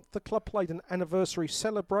following month, the club played an anniversary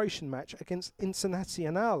celebration match against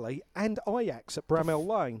Internazionale and Ajax at Bramall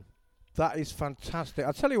Lane. That is fantastic.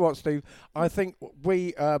 I'll tell you what, Steve, I think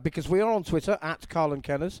we, because we are on Twitter, at Karle and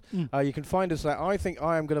Kenners, you can find us there. I think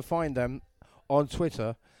I am going to find them on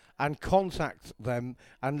Twitter and contact them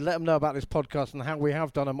and let them know about this podcast and how we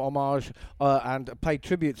have done an homage and paid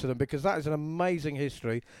tribute to them, because that is an amazing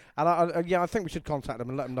history. And I think we should contact them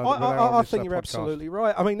and let them know that we're there on I this think you're podcast. absolutely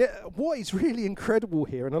right. I mean, what is really incredible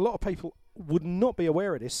here, and a lot of people would not be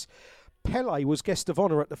aware of this, Pele was guest of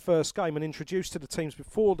honour at the first game and introduced to the teams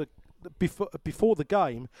before the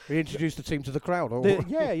game. He introduced the team to the crowd.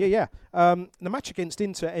 Yeah. The match against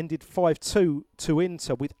Inter ended 5-2 to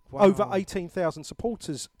Inter, with over 18,000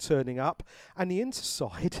 supporters turning up, and the Inter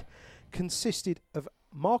side consisted of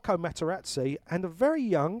Marco Materazzi and a very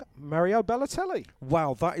young Mario Balotelli.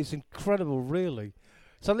 Wow, that is incredible, really.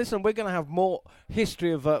 So listen, we're going to have more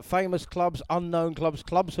history of famous clubs, unknown clubs,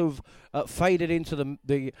 clubs who've faded into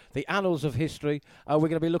the annals of history. We're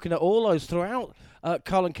going to be looking at all those throughout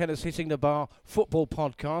Karle and Kenners Hitting the Bar football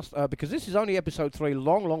podcast, because this is only episode 3,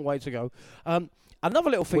 long way to go.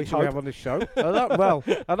 Another little feature we have on this show,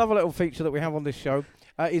 another little feature that we have on this show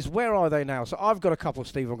is Where Are They Now? So I've got a couple,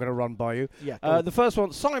 Steve, I'm going to run by you. Yeah. The first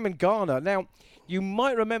one, Simon Garner. Now, you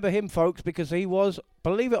might remember him, folks, because he was,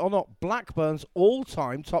 believe it or not, Blackburn's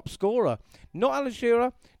all-time top scorer. Not Alan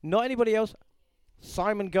Shearer, not anybody else,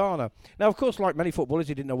 Simon Garner. Now, of course, like many footballers,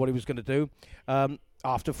 he didn't know what he was going to do.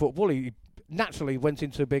 After football, he naturally went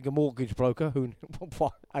into being a mortgage broker.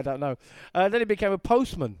 I don't know. Then he became a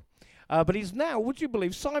postman. But he's now, would you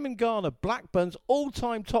believe, Simon Garner, Blackburn's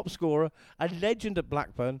all-time top scorer, a legend at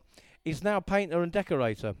Blackburn, is now painter and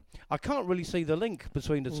decorator. I can't really see the link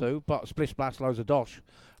between the two, but splish splash loads of dosh,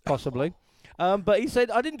 possibly. But he said,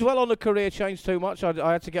 I didn't dwell on the career change too much.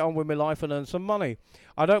 I had to get on with my life and earn some money.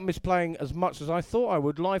 I don't miss playing as much as I thought I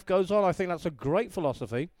would. Life goes on. I think that's a great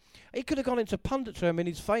philosophy. He could have gone into punditry. I mean,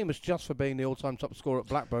 he's famous just for being the all-time top scorer at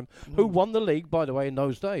Blackburn, who won the league, by the way, in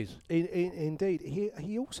those days. Indeed.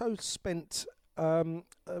 He also spent a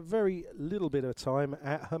very little bit of time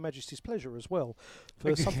at Her Majesty's Pleasure as well,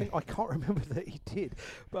 for something I can't remember that he did.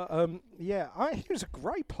 But he was a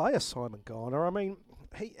great player, Simon Garner. I mean,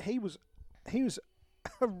 he was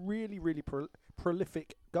a really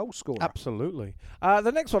prolific goal scorer. Absolutely.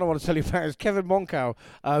 The next one I want to tell you about is Kevin Monkow,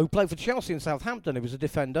 who played for Chelsea and Southampton. He was a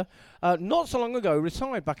defender. Not so long ago,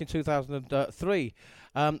 retired back in 2003.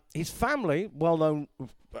 His family, well known,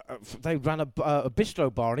 they ran a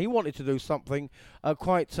bistro bar, and he wanted to do something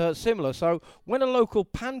quite similar. So when a local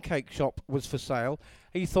pancake shop was for sale,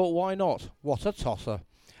 he thought, why not? What a tosser.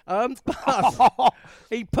 But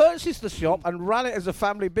he purchased the shop and ran it as a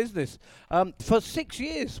family business for 6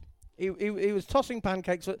 years. He was tossing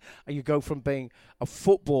pancakes. And you go from being a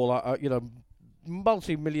footballer,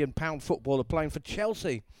 multi-million-pound footballer playing for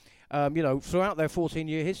Chelsea, throughout their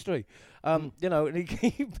 14-year history. And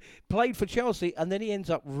he played for Chelsea, and then he ends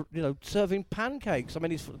up, serving pancakes. I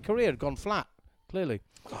mean, his career had gone flat, clearly.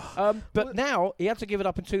 But now he had to give it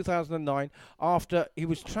up in 2009 after he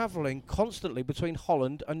was travelling constantly between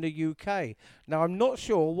Holland and the UK. Now, I'm not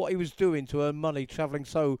sure what he was doing to earn money travelling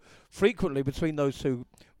so frequently between those two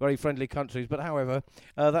very friendly countries. But however,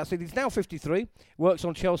 that's it. He's now 53, works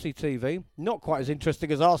on Chelsea TV. Not quite as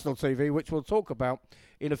interesting as Arsenal TV, which we'll talk about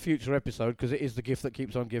in a future episode, because it is the gift that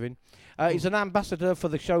keeps on giving. He's an ambassador for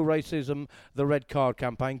the Show Racism, the Red Card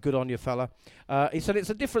campaign. Good on you, fella. He said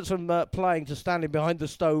it's a difference from playing to standing behind the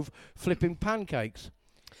stove flipping pancakes.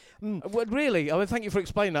 Well, really, I mean, thank you for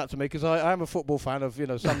explaining that to me, because I am a football fan of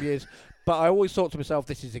some years, but I always thought to myself,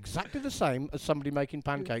 this is exactly the same as somebody making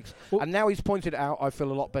pancakes. Well, and now he's pointed it out, I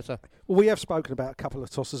feel a lot better. Well, we have spoken about a couple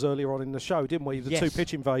of tossers earlier on in the show, didn't we? The Yes. two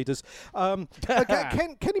pitch invaders. Kenny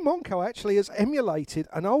Monco actually has emulated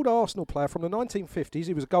an old Arsenal player from the 1950s.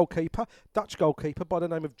 He was a goalkeeper, Dutch goalkeeper by the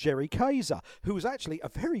name of Jerry Kayser, who was actually a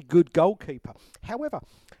very good goalkeeper. However,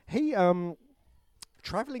 he,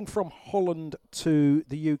 travelling from Holland to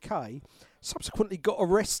the UK, subsequently got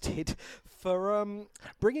arrested for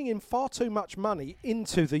bringing in far too much money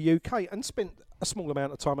into the UK and spent a small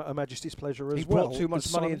amount of time at Her Majesty's pleasure as He well. brought too much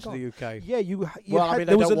as money Simon into Guy. the UK. Yeah, you Well, I had, mean,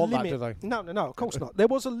 there they was don't a want that, limit. do they? No, of course not. There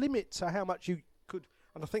was a limit to how much you could,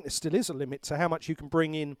 and I think there still is a limit to how much you can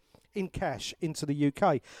bring in cash into the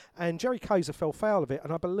UK. And Jerry Kayser fell foul of it,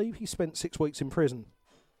 and I believe he spent 6 weeks in prison.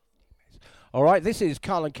 All right, this is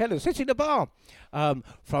Karle and Kenneth sitting the bar.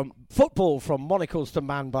 From football, from monocles to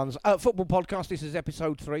man buns. Football podcast, this is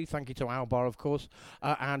episode 3. Thank you to Our Bar, of course,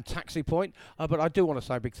 and Taxi Point. But I do want to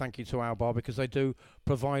say a big thank you to Our Bar, because they do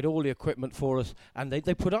provide all the equipment for us, and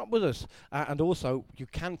they put up with us. And also, you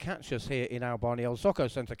can catch us here in Our Bar, in the El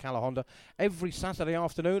Zocco Centre, Calahonda, every Saturday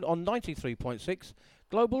afternoon on 93.6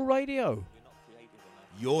 Global Radio.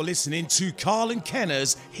 You're listening to Karle and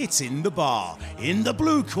Kenner's Hitting the Bar. In the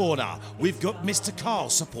blue corner, we've got Mr. Karle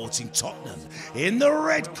supporting Tottenham. In the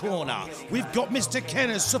red corner, we've got Mr.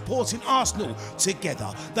 Kenners supporting Arsenal.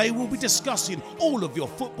 Together, they will be discussing all of your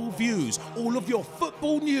football views, all of your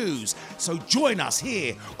football news. So join us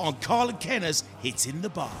here on Karle and Kenner's Hitting the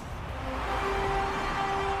Bar.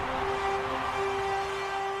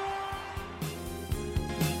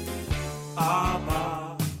 Our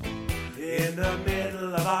bar, in the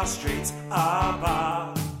middle of our street. Our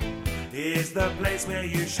bar is the place where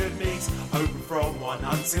you should meet, open from 1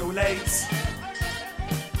 until late.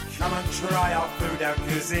 Come and try our food out,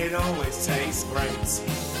 cause it always tastes great.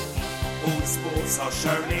 All the sports are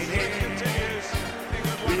shown in here.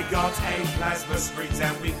 We've got 8 plasma screens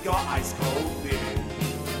and we've got ice cold beer.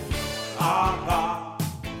 Our bar,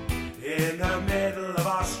 in the middle of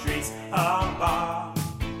our street. Our bar,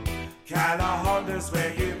 Calahonda's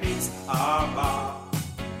where you meet. Our bar,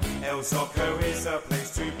 El Zocco is a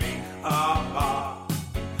place to be. Our bar,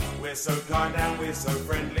 we're so kind and we're so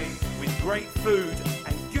friendly. With great food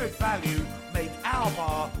and good value, make our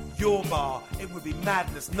bar your bar. It would be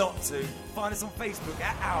madness not to. Find us on Facebook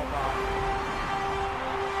at Our Bar.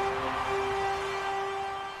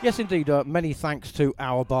 Yes, indeed. Many thanks to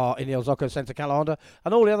Our Bar in the El Zocco Centre, Calahonda,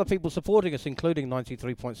 and all the other people supporting us, including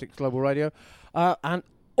 93.6 Global Radio, and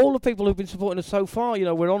all the people who've been supporting us so far. You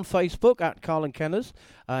know, we're on Facebook at Karle and Kenners,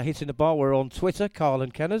 Hitting the Bar. We're on Twitter, Karle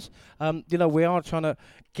and Kenners. You know, we are trying to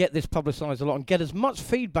get this publicised a lot and get as much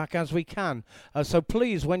feedback as we can. So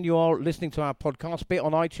please, when you are listening to our podcast, be it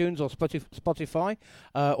on iTunes or Spotify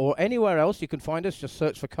or anywhere else, you can find us. Just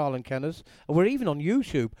search for Karle and Kenners. We're even on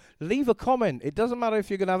YouTube. Leave a comment. It doesn't matter if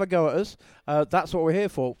you're going to have a go at us. That's what we're here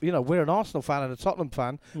for. You know, we're an Arsenal fan and a Tottenham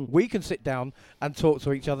fan. We can sit down and talk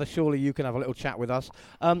to each other. Surely you can have a little chat with us.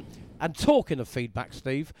 And talking of feedback,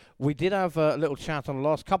 Steve, we did have a little chat on the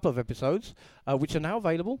last couple of episodes, which are now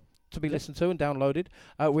available to be listened to and downloaded.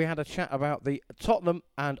 We had a chat about the Tottenham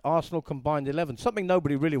and Arsenal combined 11, something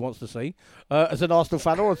nobody really wants to see as an Arsenal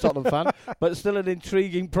fan or a Tottenham fan, but still an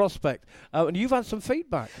intriguing prospect. And you've had some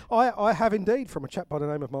feedback. I have indeed, from a chap by the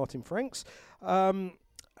name of Martin Franks.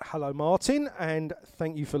 Hello, Martin, and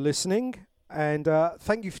thank you for listening. And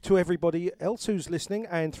thank you to everybody else who's listening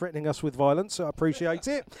and threatening us with violence. I appreciate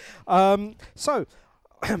it. Well,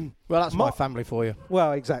 that's my family for you.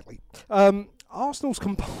 Well, exactly. Arsenal's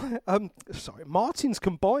Martin's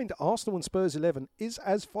combined Arsenal and Spurs 11 is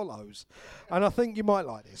as follows, and I think you might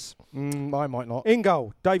like this. I might not. In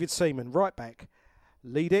goal, David Seaman. Right back,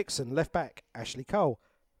 Lee Dixon. Left back, Ashley Cole.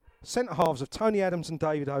 Centre halves of Tony Adams and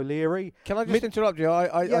David O'Leary. Can I just interrupt you?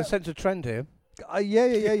 I sense a trend here. Yeah.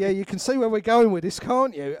 You can see where we're going with this,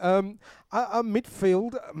 can't you? A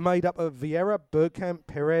midfield made up of Vieira, Bergkamp,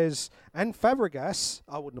 Perez, and Fabregas.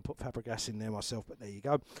 I wouldn't have put Fabregas in there myself, but there you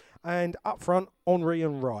go. And up front, Henry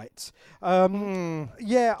and Wright.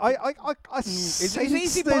 Yeah, I sense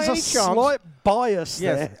easy by there's a any chance? slight bias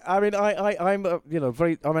Yes, there. I mean, I'm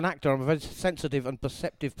I'm an actor. I'm a very sensitive and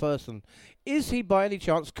perceptive person. Is he, by any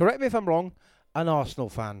chance, correct me if I'm wrong, an Arsenal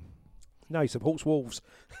fan? No, he supports Wolves.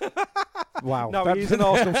 Wow. No, he is an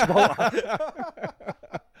Arsenal supporter.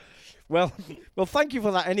 Well, thank you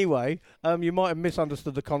for that anyway. You might have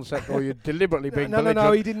misunderstood the concept, or you're deliberately being No,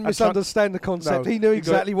 belligerent. he didn't misunderstand the concept. No, he knew you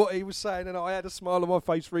exactly what he was saying, and I had a smile on my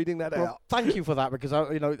face reading that out. Thank you for that, because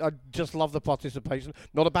I just love the participation.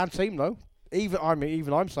 Not a bad team, though. Even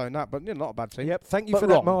I'm saying that, but not a bad team. Yep. Thank you But for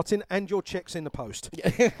wrong. that, Martin, and your checks in the post.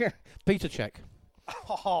 Peter Cech.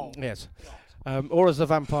 Oh. Yes. Or as the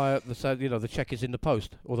vampire said, the check is in the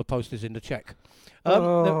post, or the post is in the check. Yes,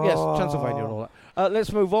 Transylvania and all that.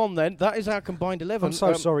 Let's move on then. That is our combined 11. I'm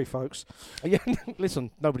so sorry, folks. Yeah,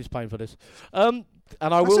 listen, nobody's paying for this. And I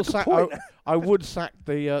That's will a good sack. point. I would sack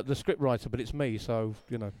the script writer, but it's me, so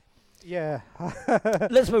Yeah.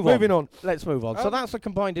 Let's move on. Moving on. Let's move on. So that's a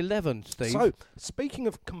combined 11, Steve. So, speaking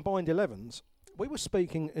of combined 11s, we were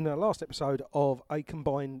speaking in our last episode of a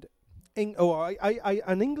combined an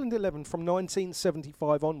England 11 from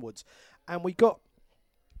 1975 onwards, and we got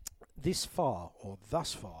this far, or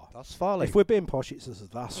thus far. Thus far. If we're being posh, it's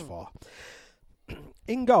thus far.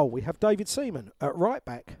 In goal, we have David Seaman. At right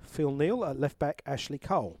back, Phil Neal. At left back, Ashley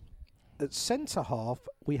Cole. At centre half,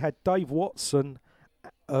 we had Dave Watson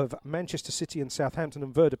of Manchester City and Southampton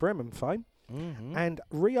and Werder Bremen fame, and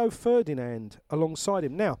Rio Ferdinand alongside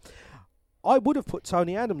him. Now, I would have put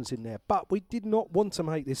Tony Adams in there, but we did not want to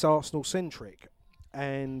make this Arsenal-centric,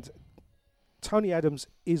 and Tony Adams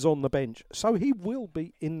is on the bench, so he will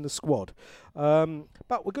be in the squad.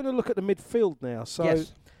 But we're going to look at the midfield now. So,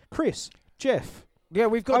 yes. Chris, Jeff. Yeah,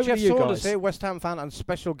 we've got Over Jeff to you Saunders guys. here, West Ham fan and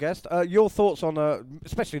special guest. Your thoughts on,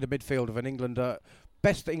 especially the midfield of an England,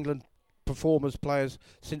 best England performers, players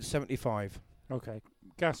since 75? Okay,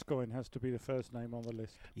 Gascoigne has to be the first name on the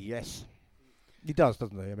list. Yes. He does,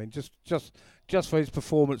 doesn't he? I mean, just for his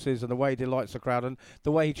performances and the way he delights the crowd and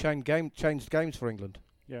the way he changed games for England.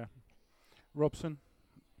 Yeah. Robson.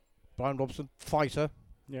 Brian Robson, fighter.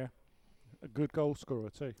 Yeah. A good goal scorer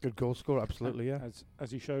too. Good goal scorer, absolutely, yeah. As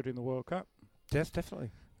he showed in the World Cup. Yes, definitely.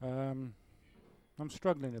 I'm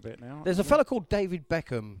struggling a bit now. There's a fella called David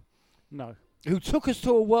Beckham. No. Who took us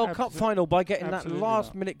to a World Cup final by getting that absolutely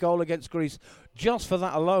last-minute goal against Greece. Just for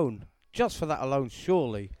that alone.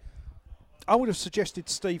 Surely. I would have suggested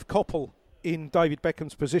Steve Coppell in David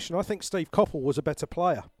Beckham's position. I think Steve Coppell was a better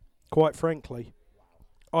player, quite frankly.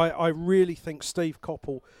 I really think Steve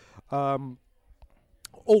Coppell, all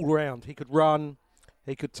round, he could run,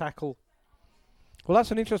 he could tackle. Well,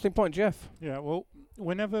 that's an interesting point, Jeff. Yeah, well,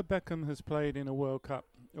 whenever Beckham has played in a World Cup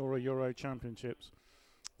or a Euro Championships,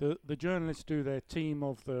 the journalists do their team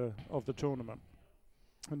of the tournament,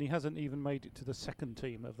 and he hasn't even made it to the second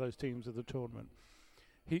team of those teams of the tournament.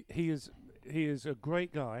 He is a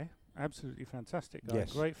great guy, absolutely fantastic guy,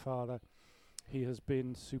 Yes. great father. He has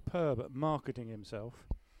been superb at marketing himself,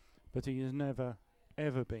 but he has never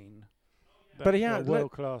ever been a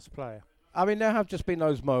world-class player. I mean, there have just been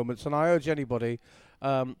those moments, and I urge anybody,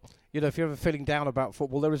 if you're ever feeling down about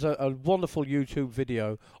football, there is a wonderful YouTube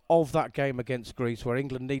video of that game against Greece where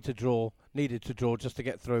England needed to draw just to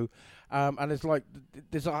get through. And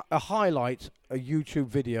there's a highlight, a YouTube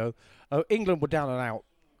video. England were down and out.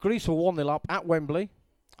 Greece were 1-0 up at Wembley.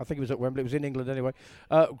 I think it was at Wembley. It was in England anyway.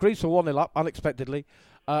 Greece were 1-0 up unexpectedly.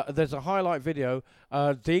 There's a highlight video.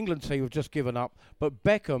 The England team have just given up, but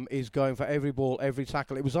Beckham is going for every ball, every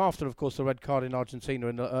tackle. It was after, of course, the red card in Argentina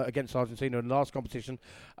against Argentina in the last competition,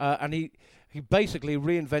 and he basically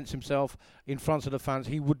reinvents himself in front of the fans.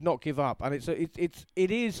 He would not give up, and it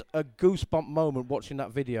is a goosebump moment watching that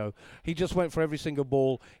video. He just went for every single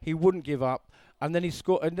ball. He wouldn't give up. And then he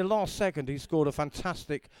scored in the last second. He scored a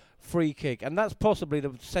fantastic free kick, and that's possibly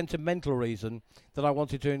the sentimental reason that I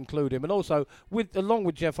wanted to include him. And also, along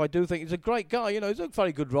with Jeff, I do think he's a great guy. He's a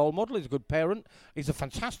very good role model. He's a good parent. He's a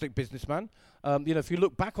fantastic businessman. If you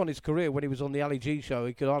look back on his career when he was on the Ali G show,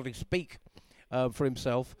 he could hardly speak for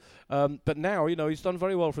himself. But now, he's done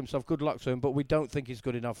very well for himself. Good luck to him. But we don't think he's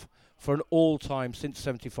good enough for an all-time since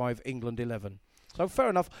 '75 England 11. So fair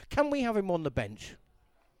enough. Can we have him on the bench?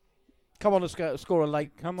 Come on and score a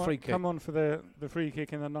late free kick. Come on for the free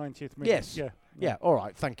kick in the 90th minute. Yes. Yeah. All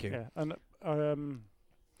right. Thank you. Yeah, and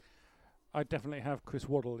I definitely have Chris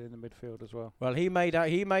Waddle in the midfield as well. Well, he made out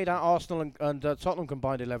Arsenal and Tottenham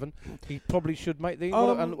combined 11. He probably should make the and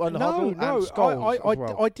Huddle and Scholes as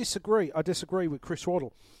well. I disagree. I disagree with Chris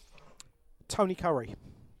Waddle. Tony Curry.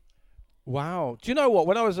 Wow. Do you know what?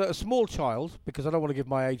 When I was a small child, because I don't want to give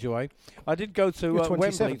my age away, I did go to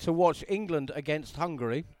Wembley to watch England against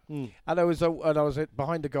Hungary. And I was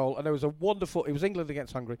behind the goal, and there was a wonderful. It was England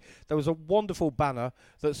against Hungary. There was a wonderful banner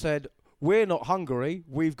that said, "We're not Hungary,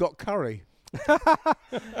 we've got Curry."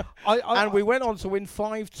 And we went on to win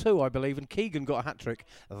 5-2, I believe, and Keegan got a hat trick.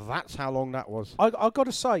 That's how long that was. I've got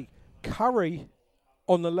to say, Curry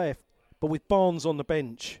on the left, but with Barnes on the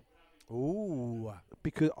bench. Ooh.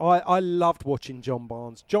 Because I loved watching John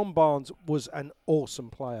Barnes. John Barnes was an awesome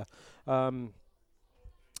player.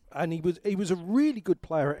 And he was a really good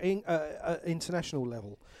player at international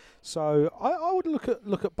level. So I would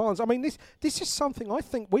look at Barnes. I mean, this is something I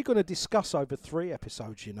think we're going to discuss over 3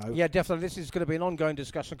 episodes. Yeah, definitely. This is going to be an ongoing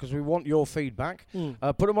discussion because we want your feedback.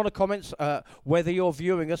 Put them on the comments. Whether you're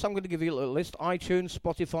viewing us, I'm going to give you a little list: iTunes,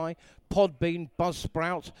 Spotify, Podbean,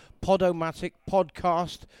 Buzzsprout, Podomatic,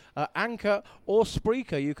 Podcast, Anchor, or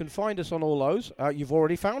Spreaker. You can find us on all those. You've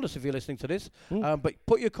already found us if you're listening to this. But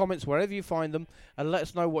put your comments wherever you find them and let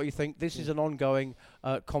us know what you think. This is an ongoing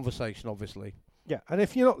conversation, obviously. Yeah, and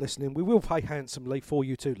if you're not listening, we will pay handsomely for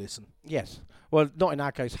you to listen. Yes. Well, not in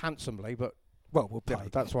our case handsomely, but well, we'll pay.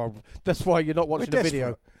 Yeah, that's why you're not watching the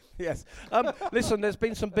video. Yes. Listen, there's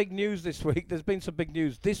been some big news this week. There's been some big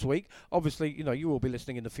news this week. Obviously, you will be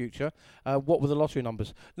listening in the future. What were the lottery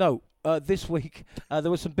numbers? No, this week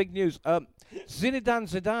there was some big news. Zinedine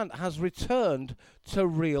Zidane has returned to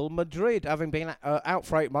Real Madrid, having been out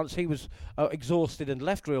for 8 months. He was exhausted and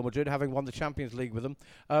left Real Madrid, having won the Champions League with them.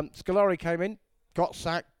 Scolari came in, got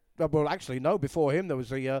sacked. Well, actually, no. Before him, there was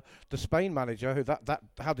the Spain manager.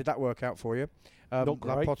 How did that work out for you? Not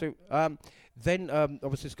great. Then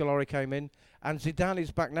obviously Scolari came in, and Zidane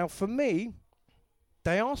is back now. For me,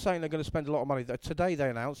 they are saying they're going to spend a lot of money. Today they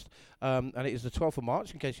announced, and it is the 12th of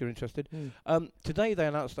March, in case you're interested. Today they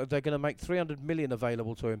announced that they're going to make 300 million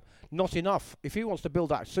available to him. Not enough. If he wants to build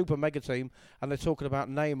that super mega team, and they're talking about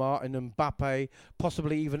Neymar and Mbappe,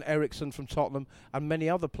 possibly even Eriksen from Tottenham, and many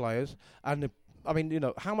other players, and I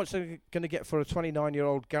mean, how much they're going to get for a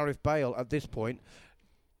 29-year-old Gareth Bale at this point?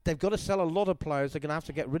 They've got to sell a lot of players. They're going to have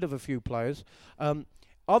to get rid of a few players.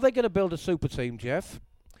 Are they going to build a super team, Jeff?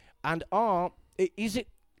 And is it?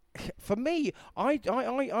 For me, I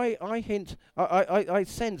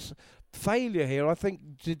sense failure here. I think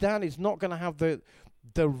Zidane is not going to have the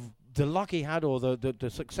luck he had or the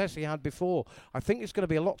success he had before. I think it's going to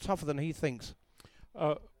be a lot tougher than he thinks.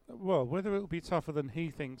 Well, whether it will be tougher than he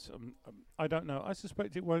thinks, I don't know. I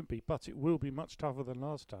suspect it won't be, but it will be much tougher than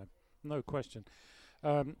last time. No question.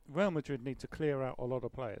 Real Madrid need to clear out a lot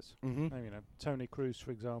of players. Toni Kroos,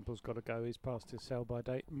 for example, has got to go. He's past his sell-by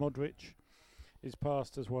date. Modric is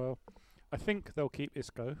past as well. I think they'll keep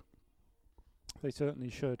Isco. They certainly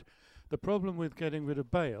should. The problem with getting rid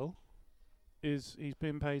of Bale is he's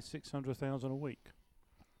been paid $600,000 a week.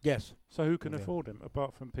 Yes. So who can afford him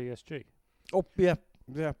apart from PSG? Oh, yeah.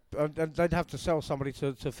 Yeah, and they'd have to sell somebody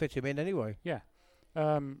to fit him in anyway. Yeah.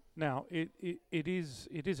 Now, it is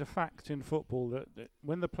a fact in football that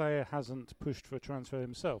when the player hasn't pushed for a transfer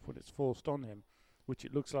himself, when it's forced on him, which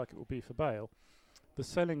it looks like it will be for Bale, the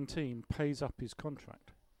selling team pays up his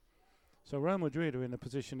contract. So Real Madrid are in a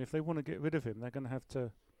position, if they want to get rid of him, they're going to have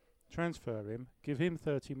to transfer him, give him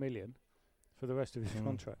 30 million for the rest of his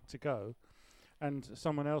contract to go, and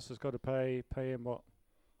someone else has got to pay him what?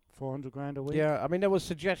 400 grand a week? Yeah, I mean, there was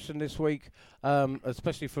suggestion this week,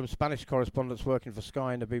 especially from Spanish correspondents working for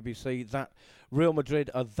Sky and the BBC, that Real Madrid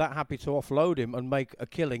are that happy to offload him and make a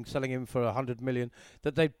killing, selling him for 100 million,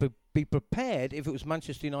 that they'd be prepared, if it was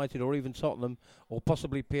Manchester United or even Tottenham or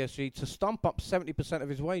possibly PSG, to stump up 70% of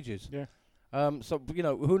his wages. Yeah. So,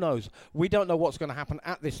 who knows? We don't know what's going to happen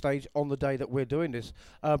at this stage on the day that we're doing this.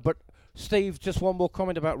 But, Steve, just one more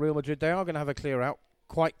comment about Real Madrid. They are going to have a clear out.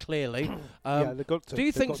 Quite clearly. Yeah, they've got to. Do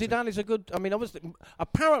you think Zidane is a good... I mean, obviously,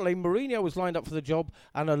 apparently Mourinho was lined up for the job,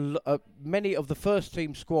 and many of the first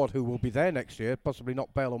team squad, who will be there next year, possibly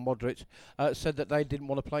not Bale or Modric, said that they didn't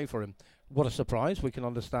want to play for him. What a surprise. We can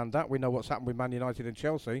understand that. We know what's happened with Man United and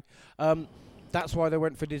Chelsea. That's why they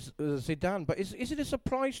went for Zidane. But is it a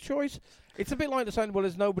surprise choice? It's a bit like the saying, well,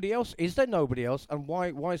 there's nobody else. Is there nobody else? And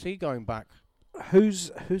why is he going back?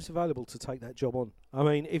 Who's available to take that job on? I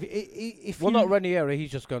mean, if not Ranieri, he's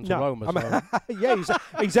just going to Roma. I mean, yeah,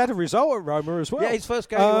 he's had a result at Roma as well. Yeah, his first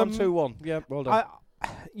game he won 2-1. Yeah, well done.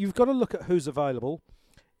 You've got to look at who's available.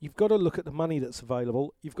 You've got to look at the money that's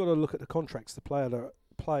available. You've got to look at the contracts the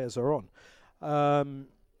players are on.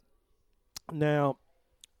 Now,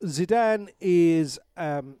 Zidane is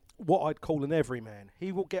what I'd call an everyman.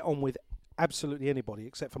 He will get on with absolutely anybody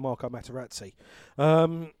except for Marco Materazzi,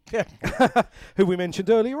 who we mentioned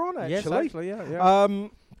earlier on. Actually, yes, actually, yeah.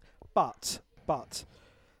 But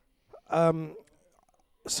some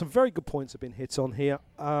very good points have been hit on here.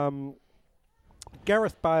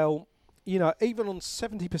 Gareth Bale, even on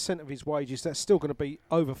 70% of his wages, that's still going to be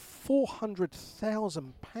over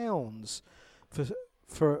 £400,000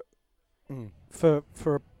 for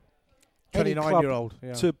a 29-year-old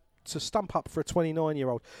to stump up for a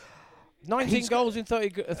 29-year-old. 19 goals in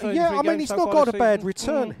 33 yeah, I mean, games he's so not far got a this bad season.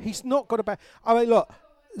 return. He's not got a bad... I mean, look,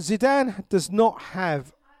 Zidane does not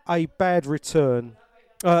have a bad return.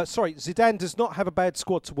 Zidane does not have a bad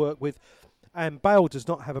squad to work with, and Bale does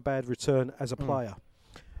not have a bad return as a player.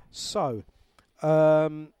 So,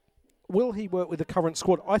 will he work with the current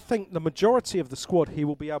squad? I think the majority of the squad he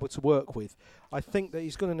will be able to work with. I think that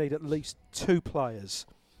he's going to need at least 2 players.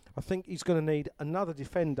 I think he's going to need another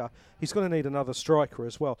defender. He's going to need another striker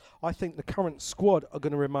as well. I think the current squad are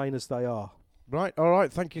going to remain as they are. Right, all right,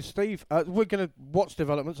 thank you, Steve. We're going to watch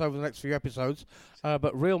developments over the next few episodes,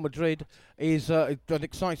 but Real Madrid is an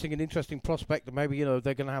exciting and interesting prospect, and maybe, they're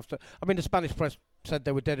going to have to... I mean, the Spanish press said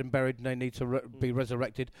they were dead and buried and they need to be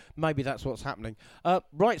resurrected. Maybe that's what's happening.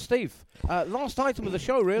 Right, Steve, last item of the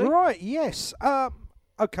show, really. Right, yes.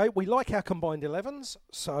 Okay, we like our combined 11s,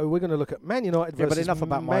 so we're going to look at Man United versus but enough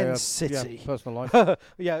about Man my City. personal life.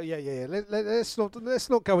 Yeah. Let's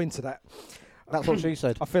not go into that. That's what she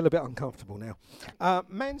said. I feel a bit uncomfortable now.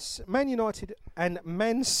 Man United and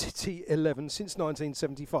Man City 11 since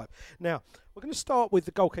 1975. Now, we're going to start with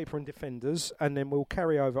the goalkeeper and defenders, and then we'll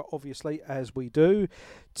carry over, obviously, as we do,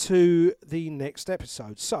 to the next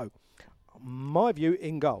episode. So, my view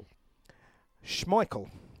in goal. Schmeichel.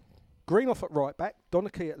 Greenhoff at right back.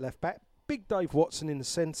 Donachie at left back. Big Dave Watson in the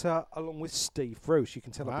centre, along with Steve Bruce. You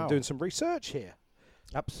can tell I've been doing some research here.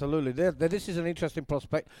 Absolutely. This is an interesting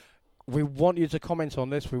prospect. We want you to comment on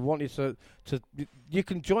this. We want you to you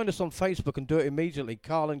can join us on Facebook and do it immediately.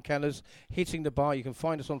 Karle and Kenners, Hitting the Bar. You can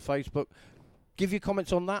find us on Facebook. Give your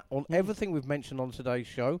comments on that, on everything we've mentioned on today's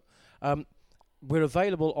show. We're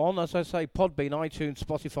available on, as I say, Podbean, iTunes,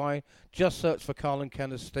 Spotify. Just search for Karle and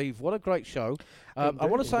Kenners. Steve, what a great show. I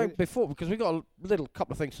want to say before, because we've got a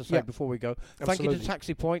couple of things to say before we go. Thank you to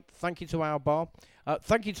Taxi Point. Thank you to Our Bar.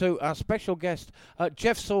 Thank you to our special guest,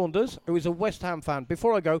 Jeff Saunders, who is a West Ham fan.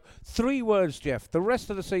 Before I go, 3 words, Jeff. The rest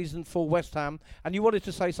of the season for West Ham. And you wanted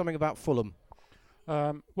to say something about Fulham.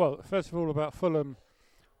 Well, first of all, about Fulham,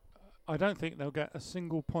 I don't think they'll get a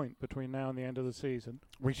single point between now and the end of the season.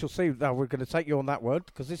 We shall see. Now, we're going to take you on that word,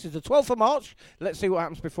 because this is the 12th of March. Let's see what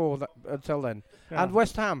happens before that, until then. Yeah. And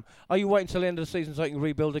West Ham, are you waiting until the end of the season so you can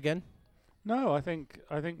rebuild again? No, I think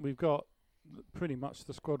we've got pretty much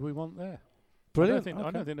the squad we want there. Brilliant.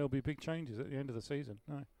 I don't think there'll be big changes at the end of the season.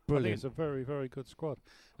 No. Brilliant. I think it's a very, very good squad.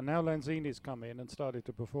 And now Lanzini's come in and started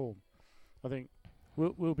to perform. I think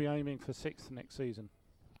we'll be aiming for 6th next season.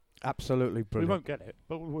 Absolutely brilliant. We won't get it,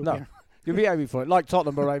 but we'll no. You'll be aiming for it, like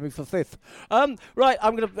Tottenham are aiming for 5th. Right,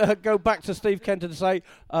 I'm going to go back to Steve Kenton to say,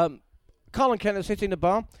 Karle and Kenners Hitting the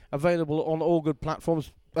Bar, available on all good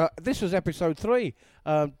platforms. This was episode 3.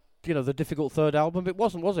 The difficult third album. It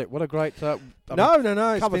wasn't, was it? What a great... No.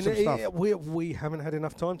 Covered some stuff. We haven't had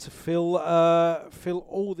enough time to fill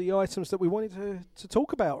all the items that we wanted to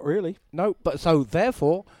talk about, really. No, but so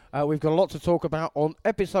therefore, we've got a lot to talk about on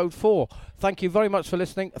episode 4. Thank you very much for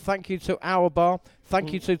listening. Thank you to Our Bar.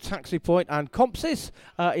 Thank you to Taxi Point and Compsys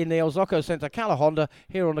in the El Zocco Centre, Cala Honda,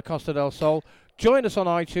 here on the Costa del Sol. Join us on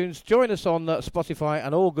iTunes, join us on Spotify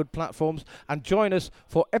and all good platforms, and join us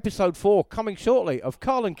for episode 4 coming shortly of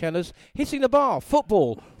Karle and Kenners Hitting the Bar,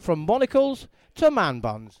 football from monocles to man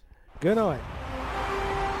buns. Good night.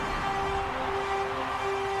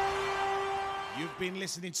 You've been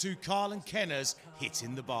listening to Karle and Kenners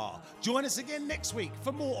Hitting the Bar. Join us again next week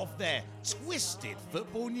for more of their twisted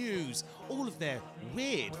football news, all of their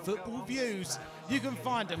weird football views. You can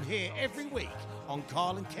find them here every week on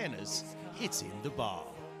Karle and Kenners Hitting the Bar.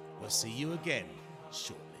 We'll see you again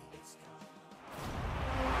shortly.